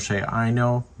double crochet. I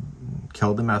know,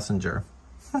 kill the messenger.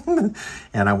 And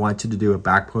I want you to do a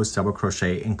back post double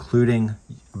crochet, including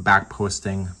back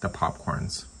posting the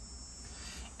popcorns.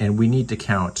 And we need to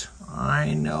count.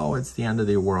 I know it's the end of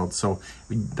the world. So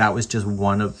that was just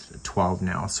 1 of 12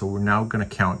 now. So we're now going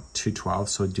to count to 12.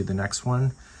 So do the next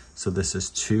one. So this is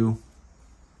 2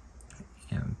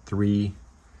 and 3.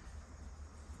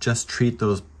 Just treat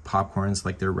those popcorns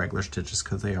like they're regular stitches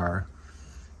because they are.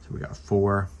 So we got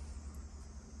 4,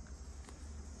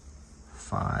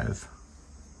 5,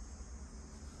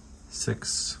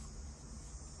 6,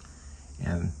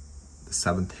 and the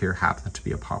 7th here happens to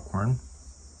be a popcorn.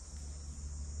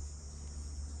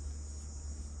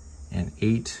 And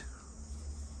 8,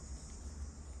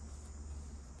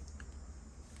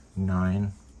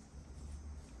 9,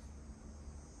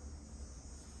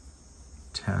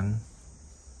 10,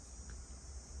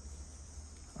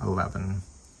 11,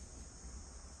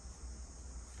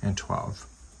 and 12.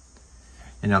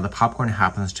 And now the popcorn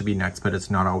happens to be next, but it's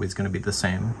not always going to be the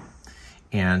same.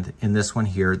 And in this one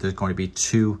here, there's going to be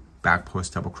 2 back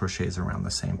post double crochets around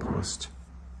the same post.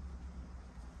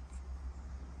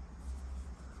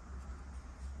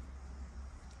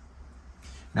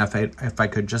 Now, if I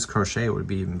could just crochet, it would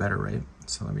be even better, right?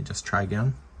 So let me just try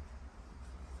again.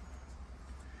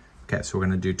 Okay, so we're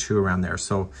gonna do 2 around there.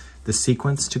 So the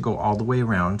sequence to go all the way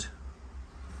around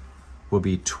will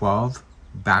be 12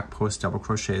 back post double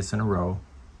crochets in a row,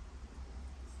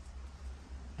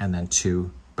 and then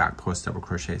 2 back post double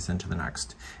crochets into the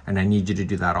next. And I need you to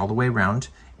do that all the way around,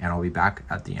 and I'll be back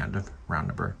at the end of round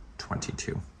number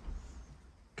 22.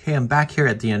 Okay, I'm back here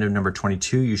at the end of number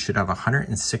 22. You should have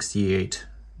 168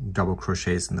 double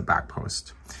crochets in the back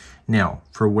post. Now,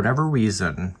 for whatever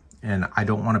reason, and I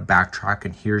don't want to backtrack,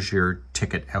 and here's your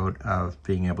ticket out of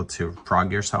being able to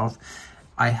frog yourself.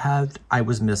 I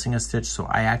was missing a stitch, so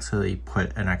I actually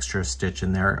put an extra stitch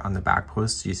in there on the back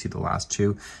post. So you see the last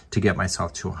 2 to get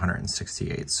myself to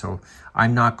 168. So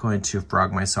I'm not going to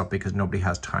frog myself because nobody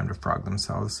has time to frog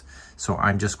themselves. So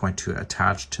I'm just going to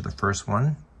attach to the first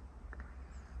one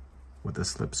with a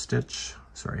slip stitch.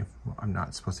 Sorry, I'm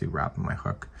not supposed to be wrapping my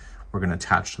hook. We're going to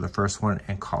attach to the first one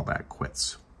and call that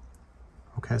quits.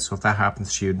 Okay, so if that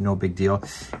happens to you, no big deal.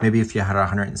 Maybe if you had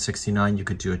 169, you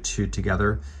could do a 2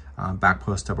 together, back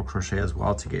post double crochet as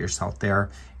well to get yourself there.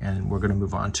 And we're going to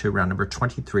move on to round number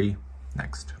 23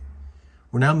 next.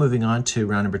 We're now moving on to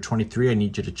round number 23. I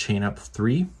need you to chain up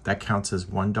 3. That counts as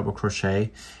 1 double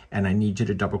crochet, and I need you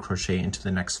to double crochet into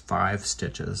the next 5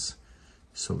 stitches.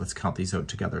 So let's count these out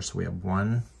together. So we have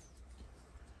 1,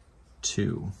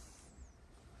 2,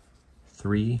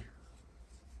 3,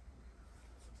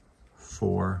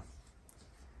 4,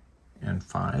 and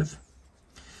 5.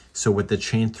 So with the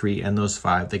chain 3 and those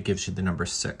 5, that gives you the number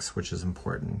 6, which is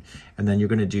important. And then you're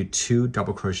going to do 2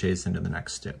 double crochets into the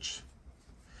next stitch.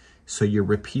 So your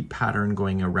repeat pattern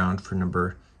going around for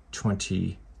number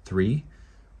 23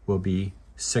 will be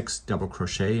 6 double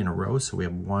crochet in a row. So we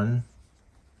have 1,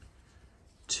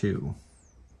 2,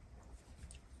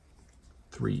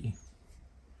 3,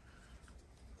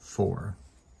 4,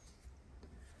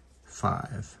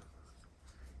 5,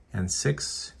 and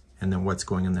 6. And then what's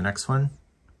going in the next one?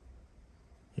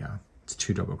 Yeah, it's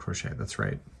 2 double crochet, that's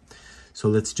right. So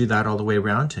let's do that all the way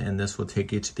around, and this will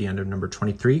take you to the end of number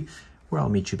 23, where I'll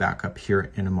meet you back up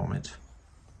here in a moment.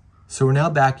 So we're now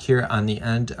back here on the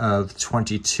end of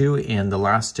 22, and the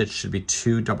last stitch should be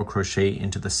 2 double crochet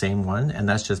into the same one, and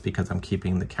that's just because I'm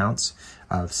keeping the counts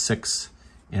of 6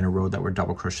 in a row that were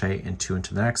double crochet and 2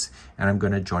 into the next, and I'm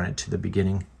going to join it to the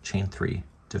beginning chain 3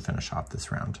 to finish off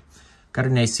this round. Got a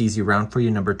nice easy round for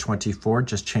you, number 24.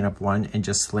 Just chain up 1 and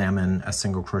just slam in a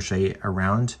single crochet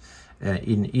around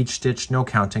in each stitch, no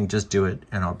counting, just do it,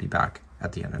 and I'll be back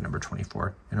at the end of number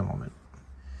 24 in a moment.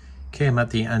 Okay, I'm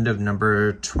at the end of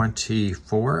number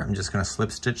 24. I'm just going to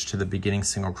slip stitch to the beginning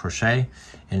single crochet,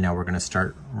 and now we're going to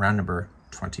start round number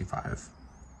 25.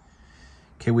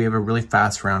 Okay, we have a really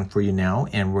fast round for you now,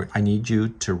 and I need you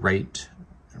to right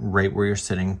where you're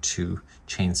sitting to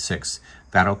chain 6.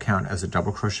 That'll count as a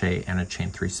double crochet and a chain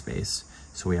 3 space.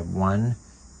 So we have 1,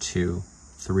 2,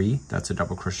 3, that's a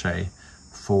double crochet,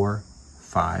 4,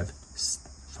 5,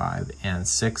 and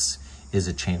 6 is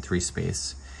a chain 3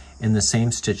 space. In the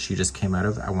same stitch you just came out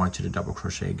of, I want you to double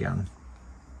crochet again.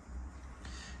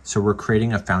 So we're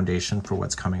creating a foundation for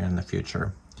what's coming in the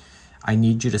future. I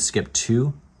need you to skip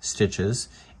 2 stitches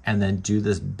and then do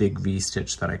this big V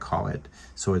stitch that I call it.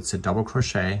 So it's a double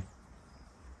crochet,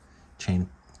 chain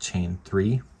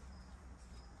 3,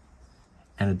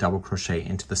 and a double crochet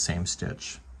into the same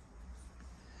stitch.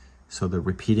 So the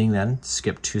repeating then,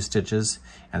 skip 2 stitches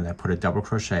and then put a double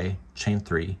crochet, chain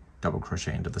 3, double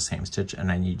crochet into the same stitch,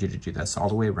 and I need you to do this all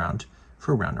the way around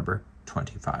for round number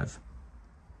 25.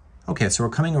 Okay, so we're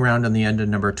coming around on the end of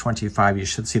number 25. You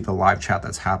should see the live chat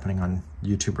that's happening on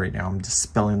YouTube right now. I'm just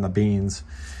spilling the beans.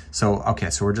 So,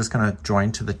 okay, so we're just gonna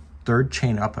join to the 3rd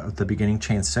chain up of the beginning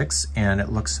chain 6, and it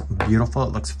looks beautiful,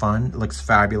 it looks fun, it looks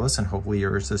fabulous, and hopefully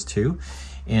yours is too.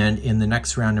 And in the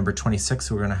next round, number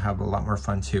 26, we're gonna have a lot more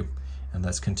fun too. And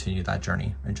let's continue that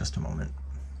journey in just a moment.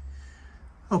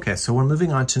 Okay, so we're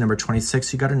moving on to number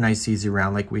 26. You got a nice easy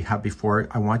round like we had before.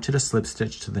 I want you to slip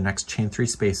stitch to the next chain 3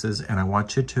 spaces, and I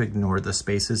want you to ignore the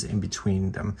spaces in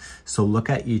between them. So look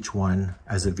at each one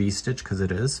as a V stitch, because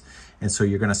it is. And so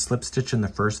you're gonna slip stitch in the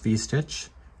first V stitch,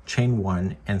 chain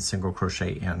 1, and single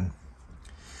crochet in.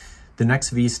 The next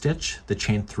V stitch, the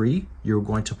chain 3, you're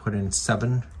going to put in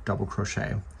 7 double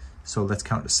crochet. So let's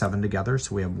count to 7 together.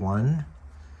 So we have 1,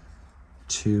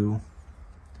 2,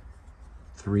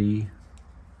 3,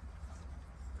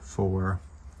 4,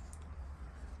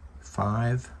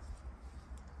 5,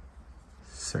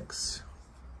 6,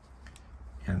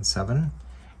 and 7,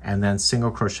 and then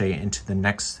single crochet into the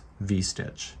next V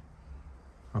stitch.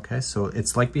 Okay, so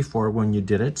it's like before when you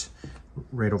did it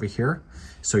right over here.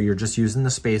 So you're just using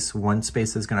the space. One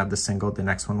space is gonna have the single, the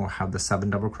next one will have the 7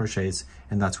 double crochets,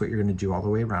 and that's what you're gonna do all the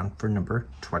way around for number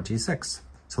 26.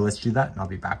 So let's do that and I'll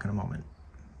be back in a moment.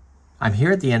 I'm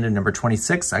here at the end of number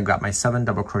 26. I've got my 7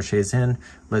 double crochets in.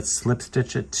 Let's slip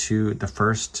stitch it to the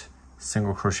first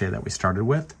single crochet that we started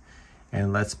with.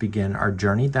 And let's begin our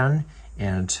journey then.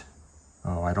 And,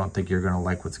 oh, I don't think you're gonna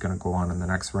like what's gonna go on in the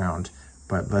next round,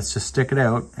 but let's just stick it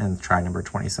out and try number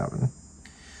 27.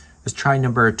 Let's try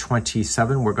number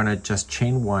 27. We're gonna just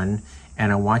chain 1,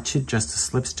 and I want you just to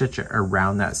slip stitch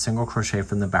around that single crochet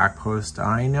from the back post.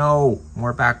 I know,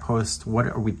 more back post. What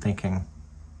are we thinking?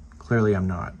 Clearly I'm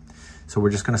not. So we're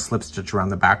just gonna slip stitch around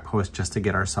the back post just to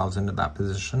get ourselves into that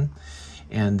position.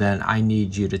 And then I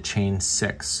need you to chain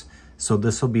 6. So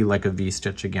this will be like a V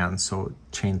stitch again. So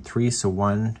chain 3, so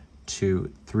 1,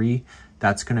 2, 3.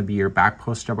 That's gonna be your back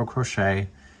post double crochet,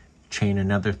 chain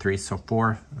another 3. So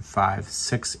 4, 5,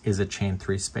 6 is a chain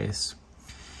 3 space.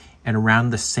 And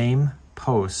around the same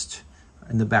post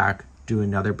in the back, do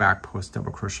another back post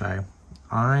double crochet.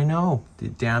 I know, the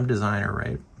damn designer,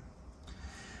 right?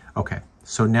 Okay.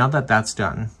 So now that that's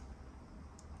done,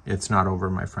 it's not over,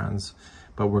 my friends,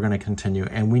 but we're gonna continue.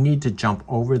 And we need to jump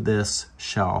over this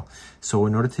shell. So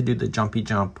in order to do the jumpy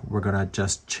jump, we're gonna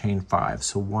just chain 5.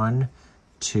 So 1,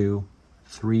 2,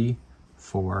 3,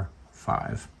 4,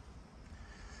 5.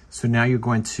 So now you're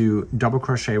going to double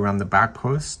crochet around the back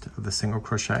post of the single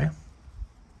crochet.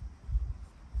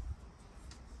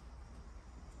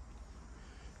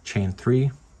 Chain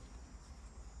 3.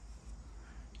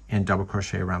 And double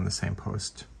crochet around the same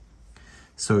post.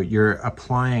 So you're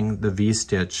applying the V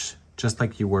stitch just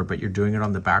like you were, but you're doing it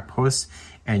on the back post,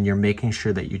 and you're making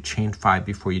sure that you chain 5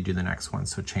 before you do the next one.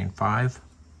 So chain 5,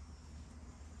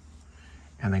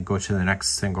 and then go to the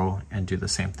next single and do the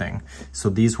same thing. So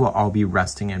these will all be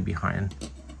resting in behind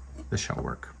the shell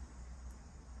work.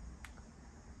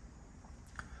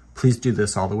 Please do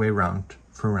this all the way around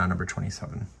for round number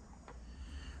 27.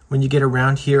 When you get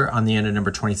around here on the end of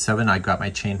number 27, I got my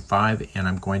chain 5, and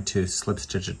I'm going to slip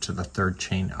stitch it to the 3rd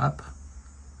chain up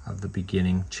of the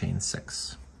beginning chain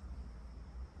 6.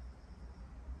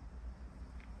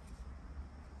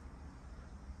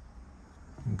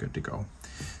 I'm good to go.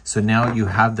 So now you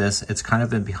have this, it's kind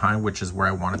of in behind, which is where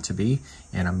I want it to be,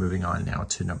 and I'm moving on now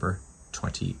to number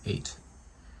 28.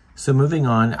 So moving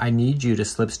on, I need you to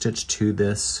slip stitch to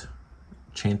this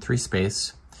chain 3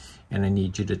 space, and I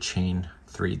need you to chain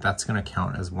 3. That's going to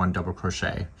count as 1 double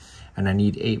crochet, and I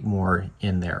need 8 more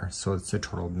in there, so it's a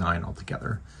total of 9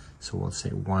 altogether. So we'll say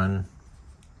 1,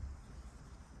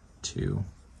 2,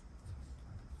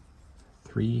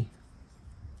 3,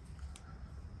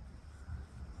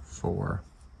 4,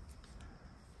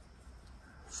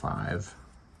 5,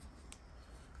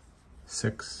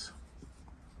 6,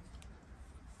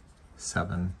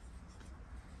 7,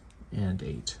 and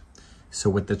 8. So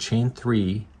with the chain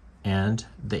 3 and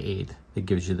the 8, it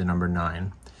gives you the number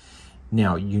 9.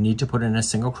 Now you need to put in a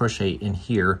single crochet in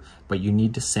here, but you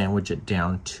need to sandwich it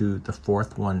down to the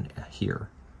 4th one here.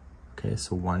 Okay,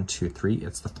 so 1, 2, 3,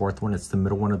 it's the fourth one, it's the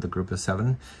middle one of the group of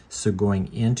 7. So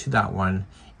going into that one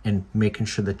and making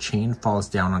sure the chain falls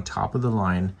down on top of the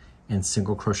line and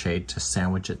single crochet to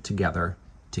sandwich it together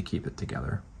to keep it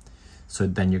together. So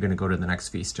then you're going to go to the next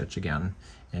V-stitch again,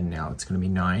 and now it's going to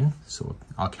be 9. So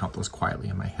I'll count those quietly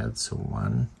in my head. So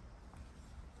 1,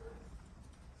 2.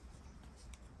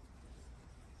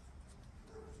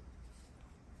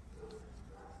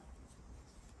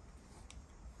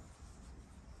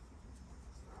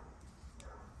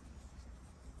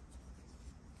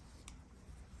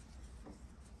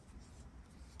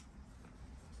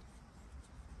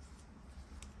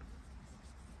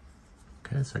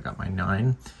 Okay, so I got my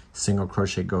 9. Single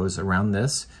crochet goes around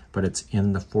this, but it's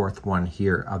in the fourth one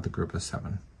here of the group of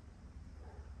 7.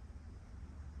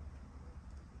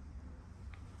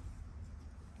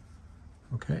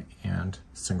 Okay, and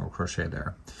single crochet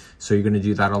there. So you're going to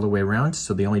do that all the way around.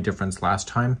 So the only difference last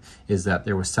time is that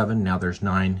there was 7, now there's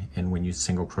 9, and when you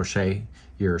single crochet,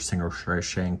 you're single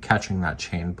crocheting, catching that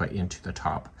chain, but into the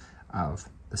top of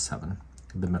the 7,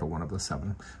 the middle one of the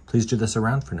 7. Please do this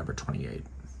around for number 28.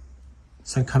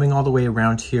 So I'm coming all the way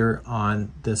around here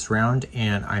on this round,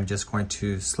 and I'm just going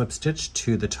to slip stitch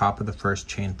to the top of the first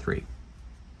chain 3.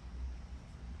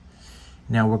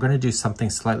 Now we're going to do something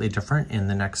slightly different in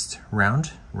the next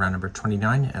round, round number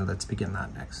 29, and let's begin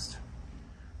that next.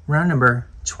 Round number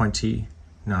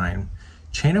 29,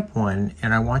 chain up 1,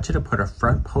 and I want you to put a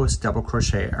front post double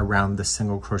crochet around the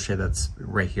single crochet that's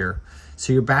right here.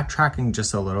 So you're backtracking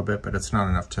just a little bit, but it's not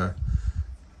enough to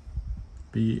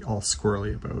be all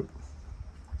squirrely about.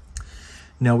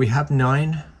 Now we have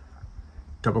 9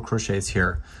 double crochets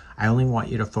here. I only want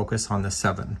you to focus on the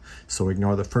 7. So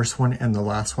ignore the first one and the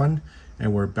last one,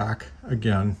 and we're back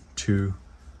again to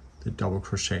the double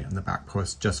crochet in the back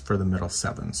post just for the middle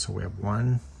 7. So we have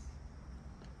 1,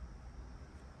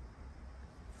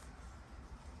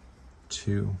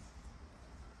 2,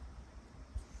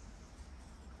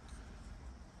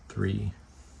 3,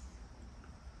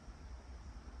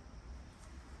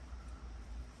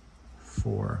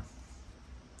 4,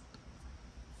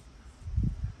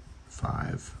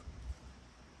 5,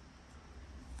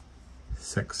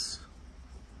 6,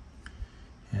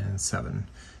 and 7.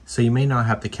 So you may not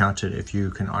have to count it if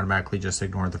you can automatically just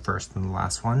ignore the first and the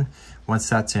last one. Once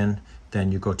that's in,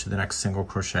 then you go to the next single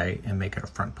crochet and make it a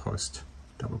front post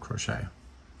double crochet.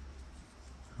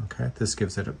 Okay, this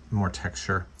gives it more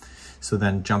texture. So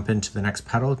then jump into the next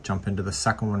petal, jump into the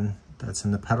second one that's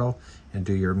in the petal, and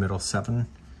do your middle 7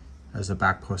 as a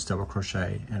back post double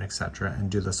crochet, and etc.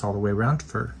 And do this all the way around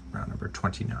for round number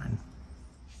 29.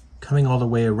 Coming all the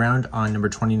way around on number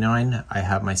 29, I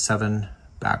have my 7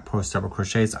 back post double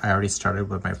crochets. I already started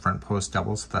with my front post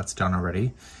double, so that's done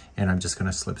already. And I'm just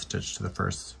going to slip stitch to the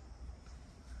first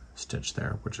stitch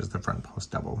there, which is the front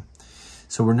post double.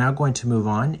 So we're now going to move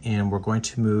on, and we're going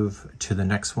to move to the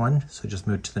next one. So just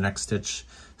move to the next stitch,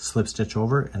 slip stitch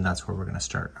over, and that's where we're going to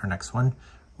start our next one,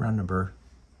 round number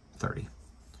 30.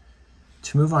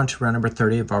 To move on to round number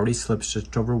 30, I've already slip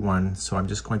stitched over 1, so I'm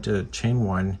just going to chain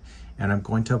 1, and I'm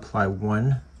going to apply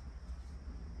 1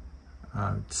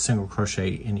 single crochet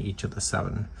in each of the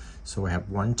 7. So I have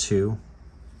 1, 2,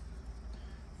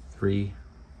 3,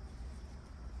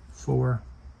 4,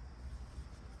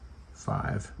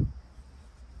 5,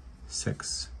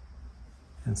 6,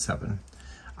 and 7.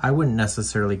 I wouldn't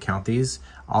necessarily count these.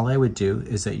 All I would do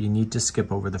is that you need to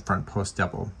skip over the front post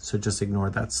double. So just ignore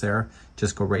that's there.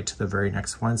 Just go right to the very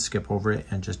next one, skip over it,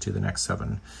 and just do the next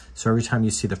 7. So every time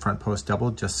you see the front post double,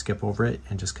 just skip over it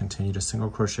and just continue to single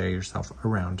crochet yourself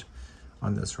around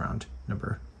on this round,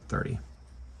 number 30.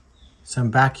 So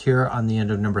I'm back here on the end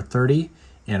of number 30,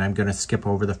 and I'm gonna skip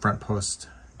over the front post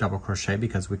double crochet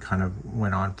because we kind of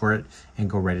went on for it, and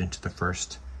go right into the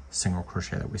first single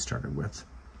crochet that we started with.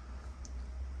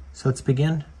 So let's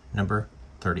begin number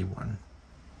 31.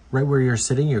 Right where you're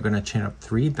sitting, you're going to chain up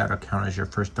 3. That'll count as your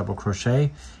first double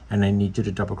crochet, and I need you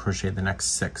to double crochet the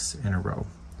next 6 in a row.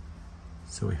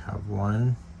 So we have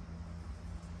 1,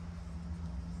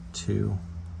 2,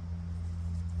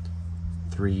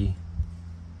 3,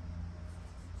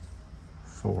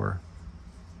 4,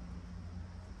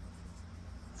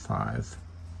 5,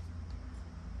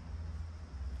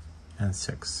 and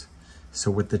 6. So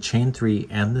with the chain 3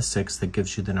 and the 6, that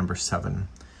gives you the number 7.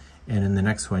 And in the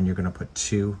next one, you're going to put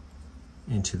 2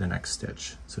 into the next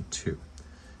stitch. So 2.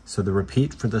 So the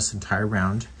repeat for this entire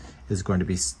round is going to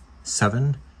be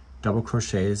 7 double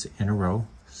crochets in a row.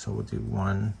 So we'll do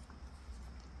 1,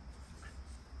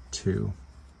 2,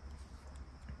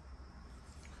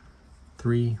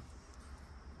 3,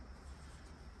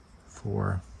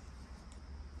 4,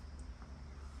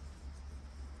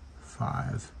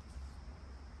 5,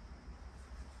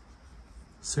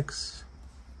 6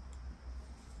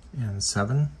 and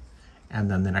 7,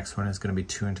 and then the next one is going to be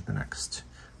 2 into the next.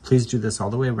 Please do this all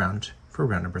the way around for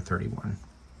round number 31.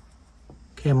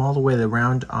 Okay, I'm all the way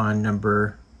around on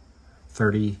number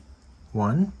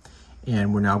 31,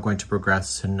 and we're now going to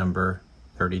progress to number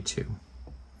 32.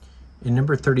 In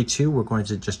number 32, we're going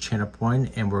to just chain up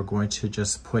 1, and we're going to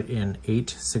just put in 8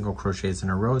 single crochets in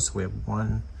a row. So we have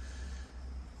 1,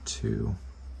 2,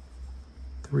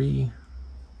 3,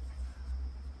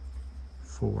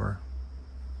 4,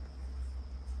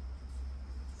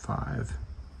 5,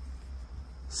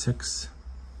 6,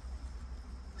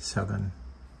 7,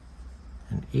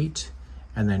 and 8,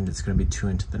 and then it's going to be 2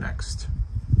 into the next.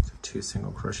 So 2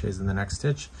 single crochets in the next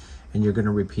stitch, and you're going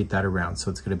to repeat that around.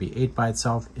 So it's going to be 8 by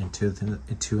itself and 2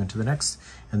 into the next,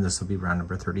 and this will be round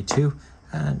number 32,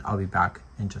 and I'll be back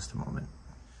in just a moment.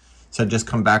 So I've just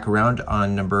come back around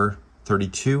on number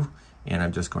 32, and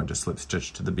I'm just going to slip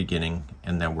stitch to the beginning,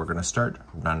 and then we're going to start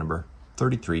round number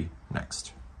 33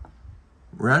 next.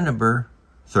 Round number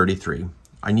 33,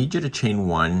 I need you to chain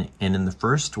 1, and in the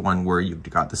first one where you've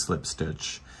got the slip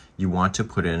stitch, you want to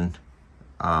put in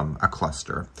a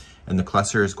cluster, and the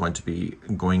cluster is going to be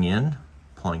going in,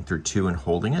 pulling through 2 and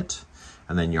holding it,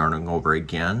 and then yarning over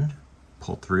again,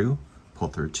 pull through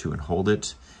 2 and hold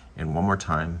it, and one more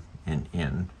time, and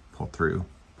in, pull through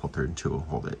and 2 and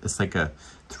hold it. It's like a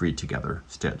 3 together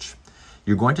stitch.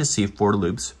 You're going to see 4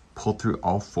 loops, pull through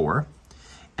all 4,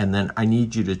 and then I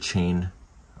need you to chain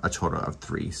a total of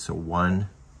 3. So 1,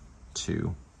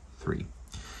 2, 3.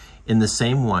 In the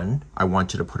same one, I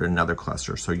want you to put another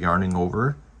cluster. So yarning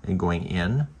over and going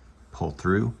in, pull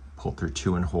through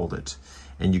 2 and hold it.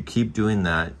 And you keep doing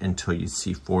that until you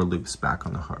see 4 loops back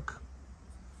on the hook.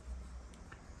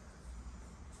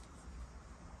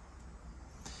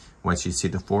 Once you see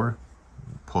the 4,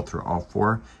 pull through all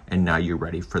 4, and now you're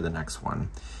ready for the next one.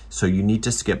 So you need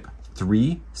to skip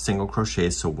 3 single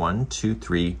crochets. So 1, 2,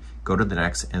 3, go to the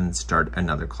next and start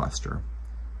another cluster.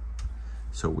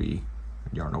 So we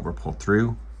yarn over, pull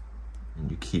through,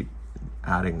 and you keep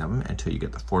adding them until you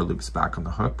get the 4 loops back on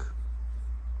the hook.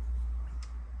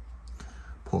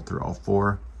 Pull through all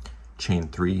 4, chain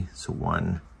 3, so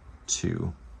 1,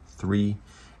 2, 3,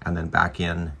 and then back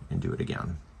in and do it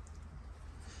again.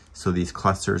 So these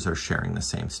clusters are sharing the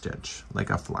same stitch, like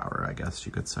a flower, I guess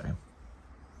you could say.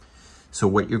 So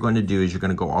what you're going to do is you're going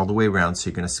to go all the way around. So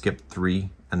you're going to skip 3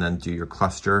 and then do your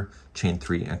cluster, chain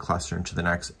 3 and cluster into the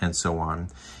next, and so on.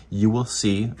 You will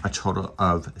see a total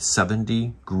of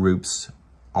 70 groups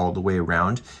all the way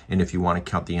around. And if you want to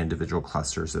count the individual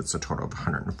clusters, it's a total of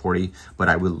 140, but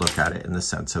I would look at it in the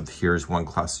sense of here's one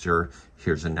cluster,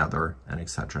 here's another, and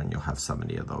etc. And you'll have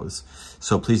 70 of those.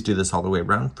 So please do this all the way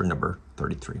around for number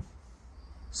 33.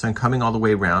 So I'm coming all the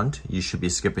way around. You should be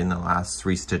skipping the last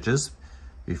 3 stitches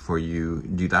before you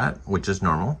do that, which is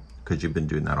normal because you've been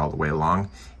doing that all the way along.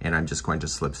 And I'm just going to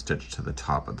slip stitch to the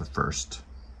top of the first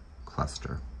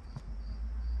cluster.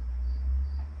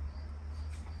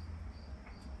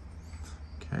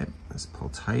 Okay, let's pull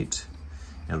tight,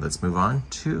 and let's move on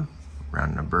to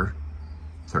round number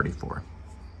 34.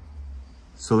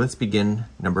 So let's begin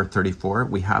number 34.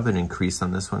 We have an increase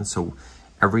on this one, so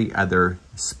every other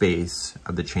space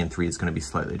of the chain 3 is going to be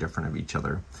slightly different of each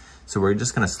other. So we're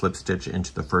just going to slip stitch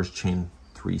into the first chain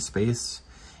 3 space,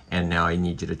 and now I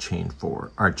need you to chain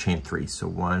 3. So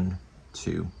 1,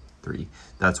 2, 3.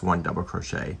 That's 1 double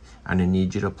crochet, and I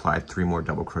need you to apply 3 more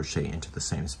double crochet into the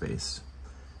same space.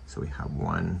 So we have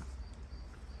 1,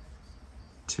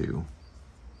 2,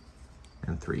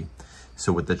 and 3.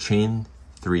 So with the chain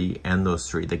 3 and those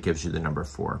 3, that gives you the number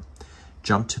 4.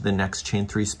 Jump to the next chain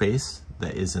 3 space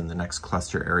that is in the next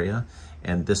cluster area,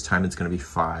 and this time it's going to be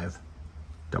 5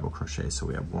 double crochet. So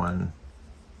we have 1,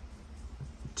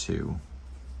 2,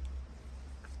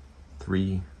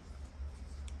 3,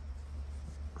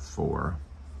 4,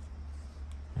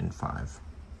 and 5.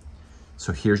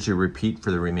 So here's your repeat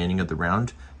for the remaining of the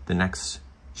round. The next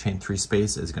chain 3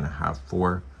 space is going to have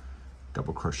 4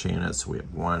 double crochet in it. So we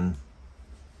have 1,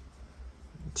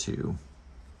 2,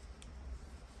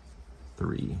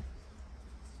 3,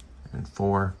 and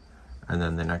 4. And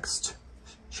then the next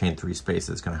chain 3 space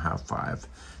is going to have 5.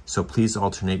 So please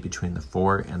alternate between the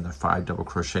 4 and the 5 double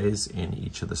crochets in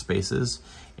each of the spaces,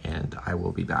 and I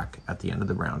will be back at the end of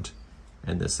the round.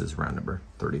 And this is round number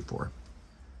 34.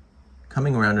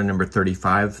 Coming around to number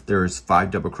 35, there's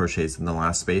 5 double crochets in the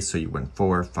last space, so you went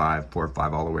 4, 5, 4,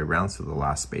 5 all the way around, so the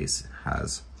last space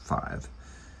has 5.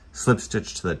 Slip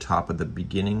stitch to the top of the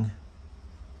beginning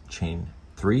chain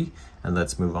 3, and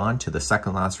let's move on to the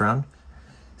second last round.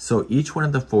 So each one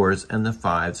of the 4s and the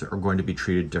 5s are going to be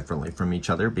treated differently from each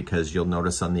other, because you'll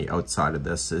notice on the outside of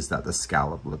this is that the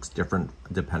scallop looks different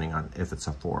depending on if it's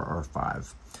a 4 or a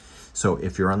 5. So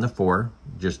if you're on the 4,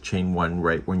 just chain 1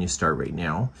 right when you start right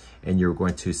now, and you're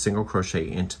going to single crochet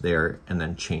into there and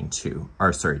then chain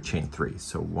 3.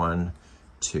 So 1,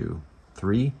 2,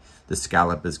 3. The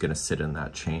scallop is going to sit in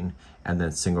that chain, and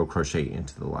then single crochet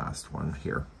into the last one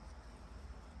here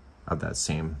of that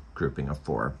same grouping of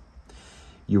 4.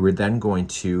 You were then going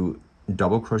to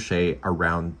double crochet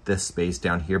around this space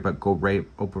down here, but go right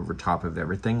up over top of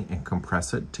everything and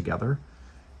compress it together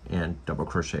and double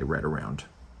crochet right around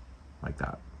like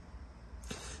that.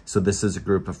 So this is a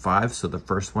group of 5. So the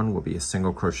first one will be a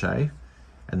single crochet,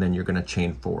 and then you're going to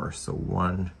chain 4. So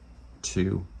 1,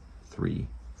 2, 3,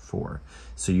 4.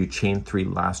 So you chained 3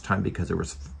 last time because there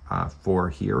was 4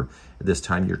 here. This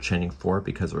time you're chaining 4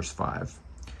 because there's 5.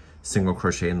 Single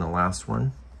crochet in the last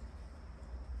one,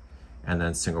 and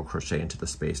then single crochet into the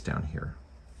space down here.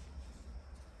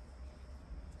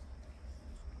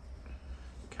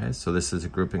 Okay, so this is a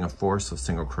grouping of 4, so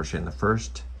single crochet in the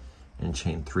first and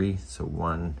chain 3. So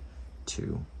 1,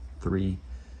 2, 3,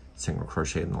 single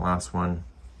crochet in the last one,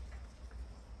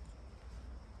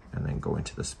 and then go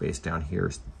into the space down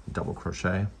here, double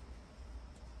crochet.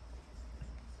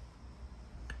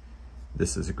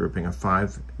 This is a grouping of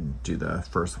 5. Do the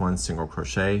first one, single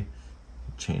crochet,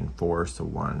 chain 4, so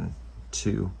 1,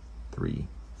 2, 3,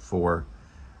 4,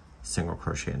 single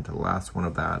crochet into the last one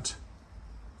of that,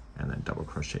 and then double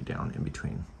crochet down in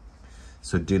between.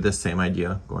 So do the same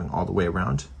idea going all the way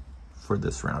around for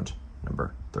this round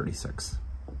number 36.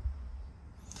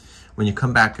 When you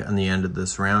come back on the end of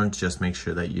this round, just make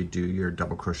sure that you do your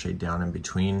double crochet down in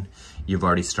between. You've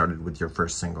already started with your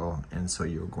first single, and so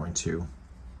you're going to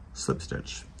slip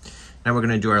stitch. Now we're going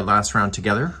to do our last round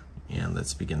together, and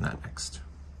let's begin that next.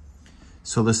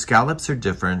 So the scallops are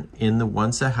different. In the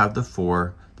ones that have the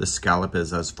 4, the scallop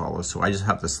is as follows. So I just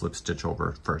have to slip stitch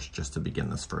over first just to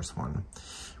begin this first one.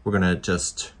 We're going to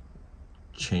just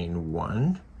chain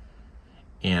 1,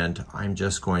 and I'm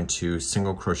just going to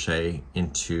single crochet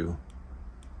into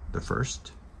the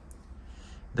first.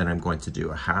 Then I'm going to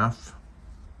do a half,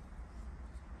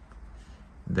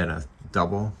 then a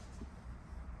double,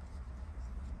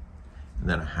 and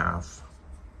then a half,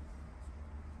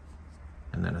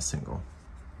 and then a single,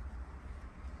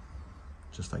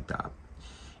 just like that.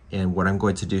 And what I'm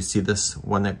going to do, see this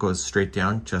one that goes straight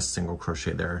down, just single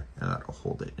crochet there, and that'll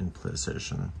hold it in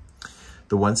position.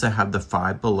 The ones that have the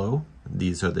 5 below,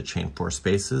 these are the chain 4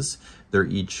 spaces. They're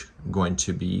each going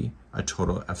to be a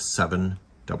total of 7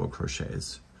 double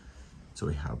crochets. So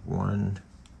we have 1,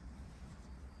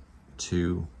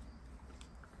 2,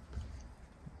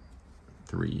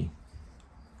 3,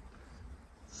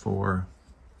 4,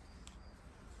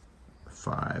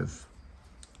 5,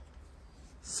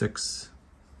 6,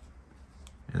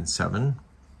 and 7,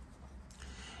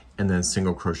 and then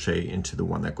single crochet into the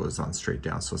one that goes on straight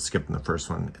down. So skipping the first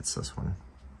one, it's this one.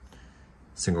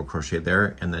 Single crochet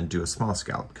there, and then do a small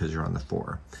scallop because you're on the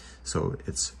 4. So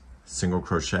it's single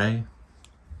crochet,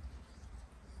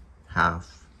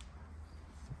 half,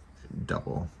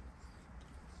 double,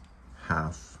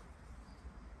 half,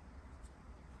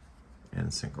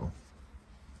 and single.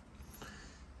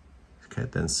 Okay,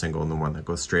 then single in the one that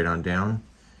goes straight on down,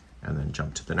 and then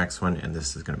jump to the next one, and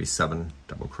this is going to be 7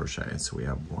 double crochet. So we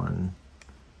have 1,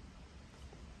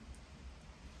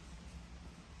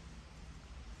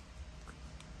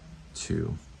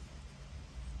 2,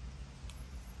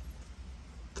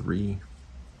 3,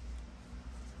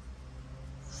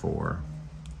 4,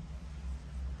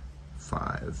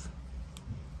 5,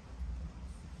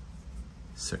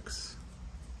 6,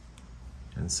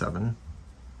 and 7.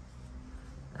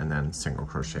 And then single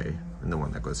crochet in the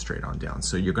one that goes straight on down.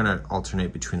 So you're going to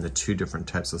alternate between the 2 different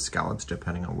types of scallops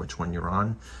depending on which one you're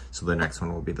on. So the next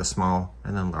one will be the small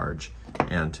and then large,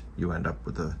 and you end up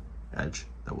with the edge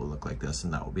that will look like this,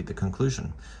 and that will be the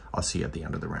conclusion. I'll see you at the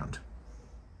end of the round.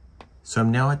 So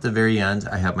I'm now at the very end.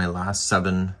 I have my last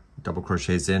 7 double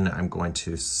crochets in. I'm going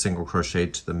to single crochet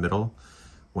to the middle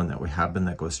one that we have been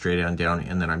that goes straight on down,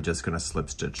 and then I'm just going to slip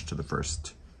stitch to the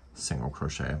first single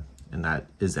crochet. And that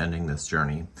is ending this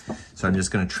journey. So I'm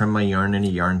just going to trim my yarn, any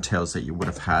yarn tails that you would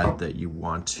have had that you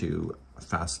want to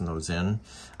fasten those in.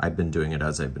 I've been doing it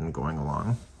as I've been going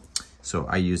along. So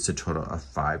I used a total of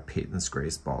 5 Peyton's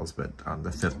Grace balls, but on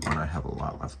the 5th one I have a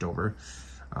lot left over.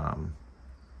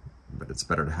 But it's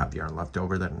better to have yarn left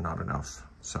over than not enough.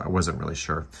 So I wasn't really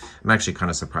sure. I'm actually kind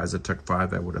of surprised it took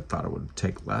 5. I would have thought it would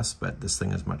take less, but this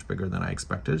thing is much bigger than I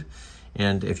expected.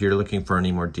 And if you're looking for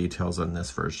any more details on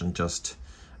this version, just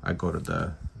go to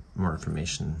the more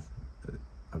information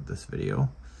this video,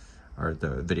 or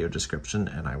the video description,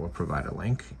 and I will provide a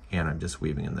link. And I'm just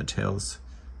weaving in the tails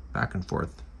back and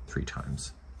forth 3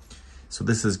 times. So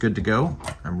this is good to go.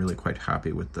 I'm really quite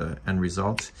happy with the end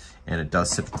result, and it does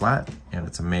sit flat, and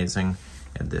it's amazing.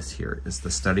 And this here is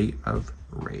the study of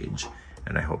rage.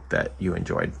 And I hope that you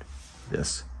enjoyed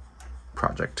this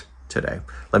project today.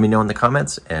 Let me know in the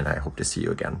comments, and I hope to see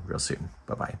you again real soon.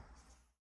 Bye-bye.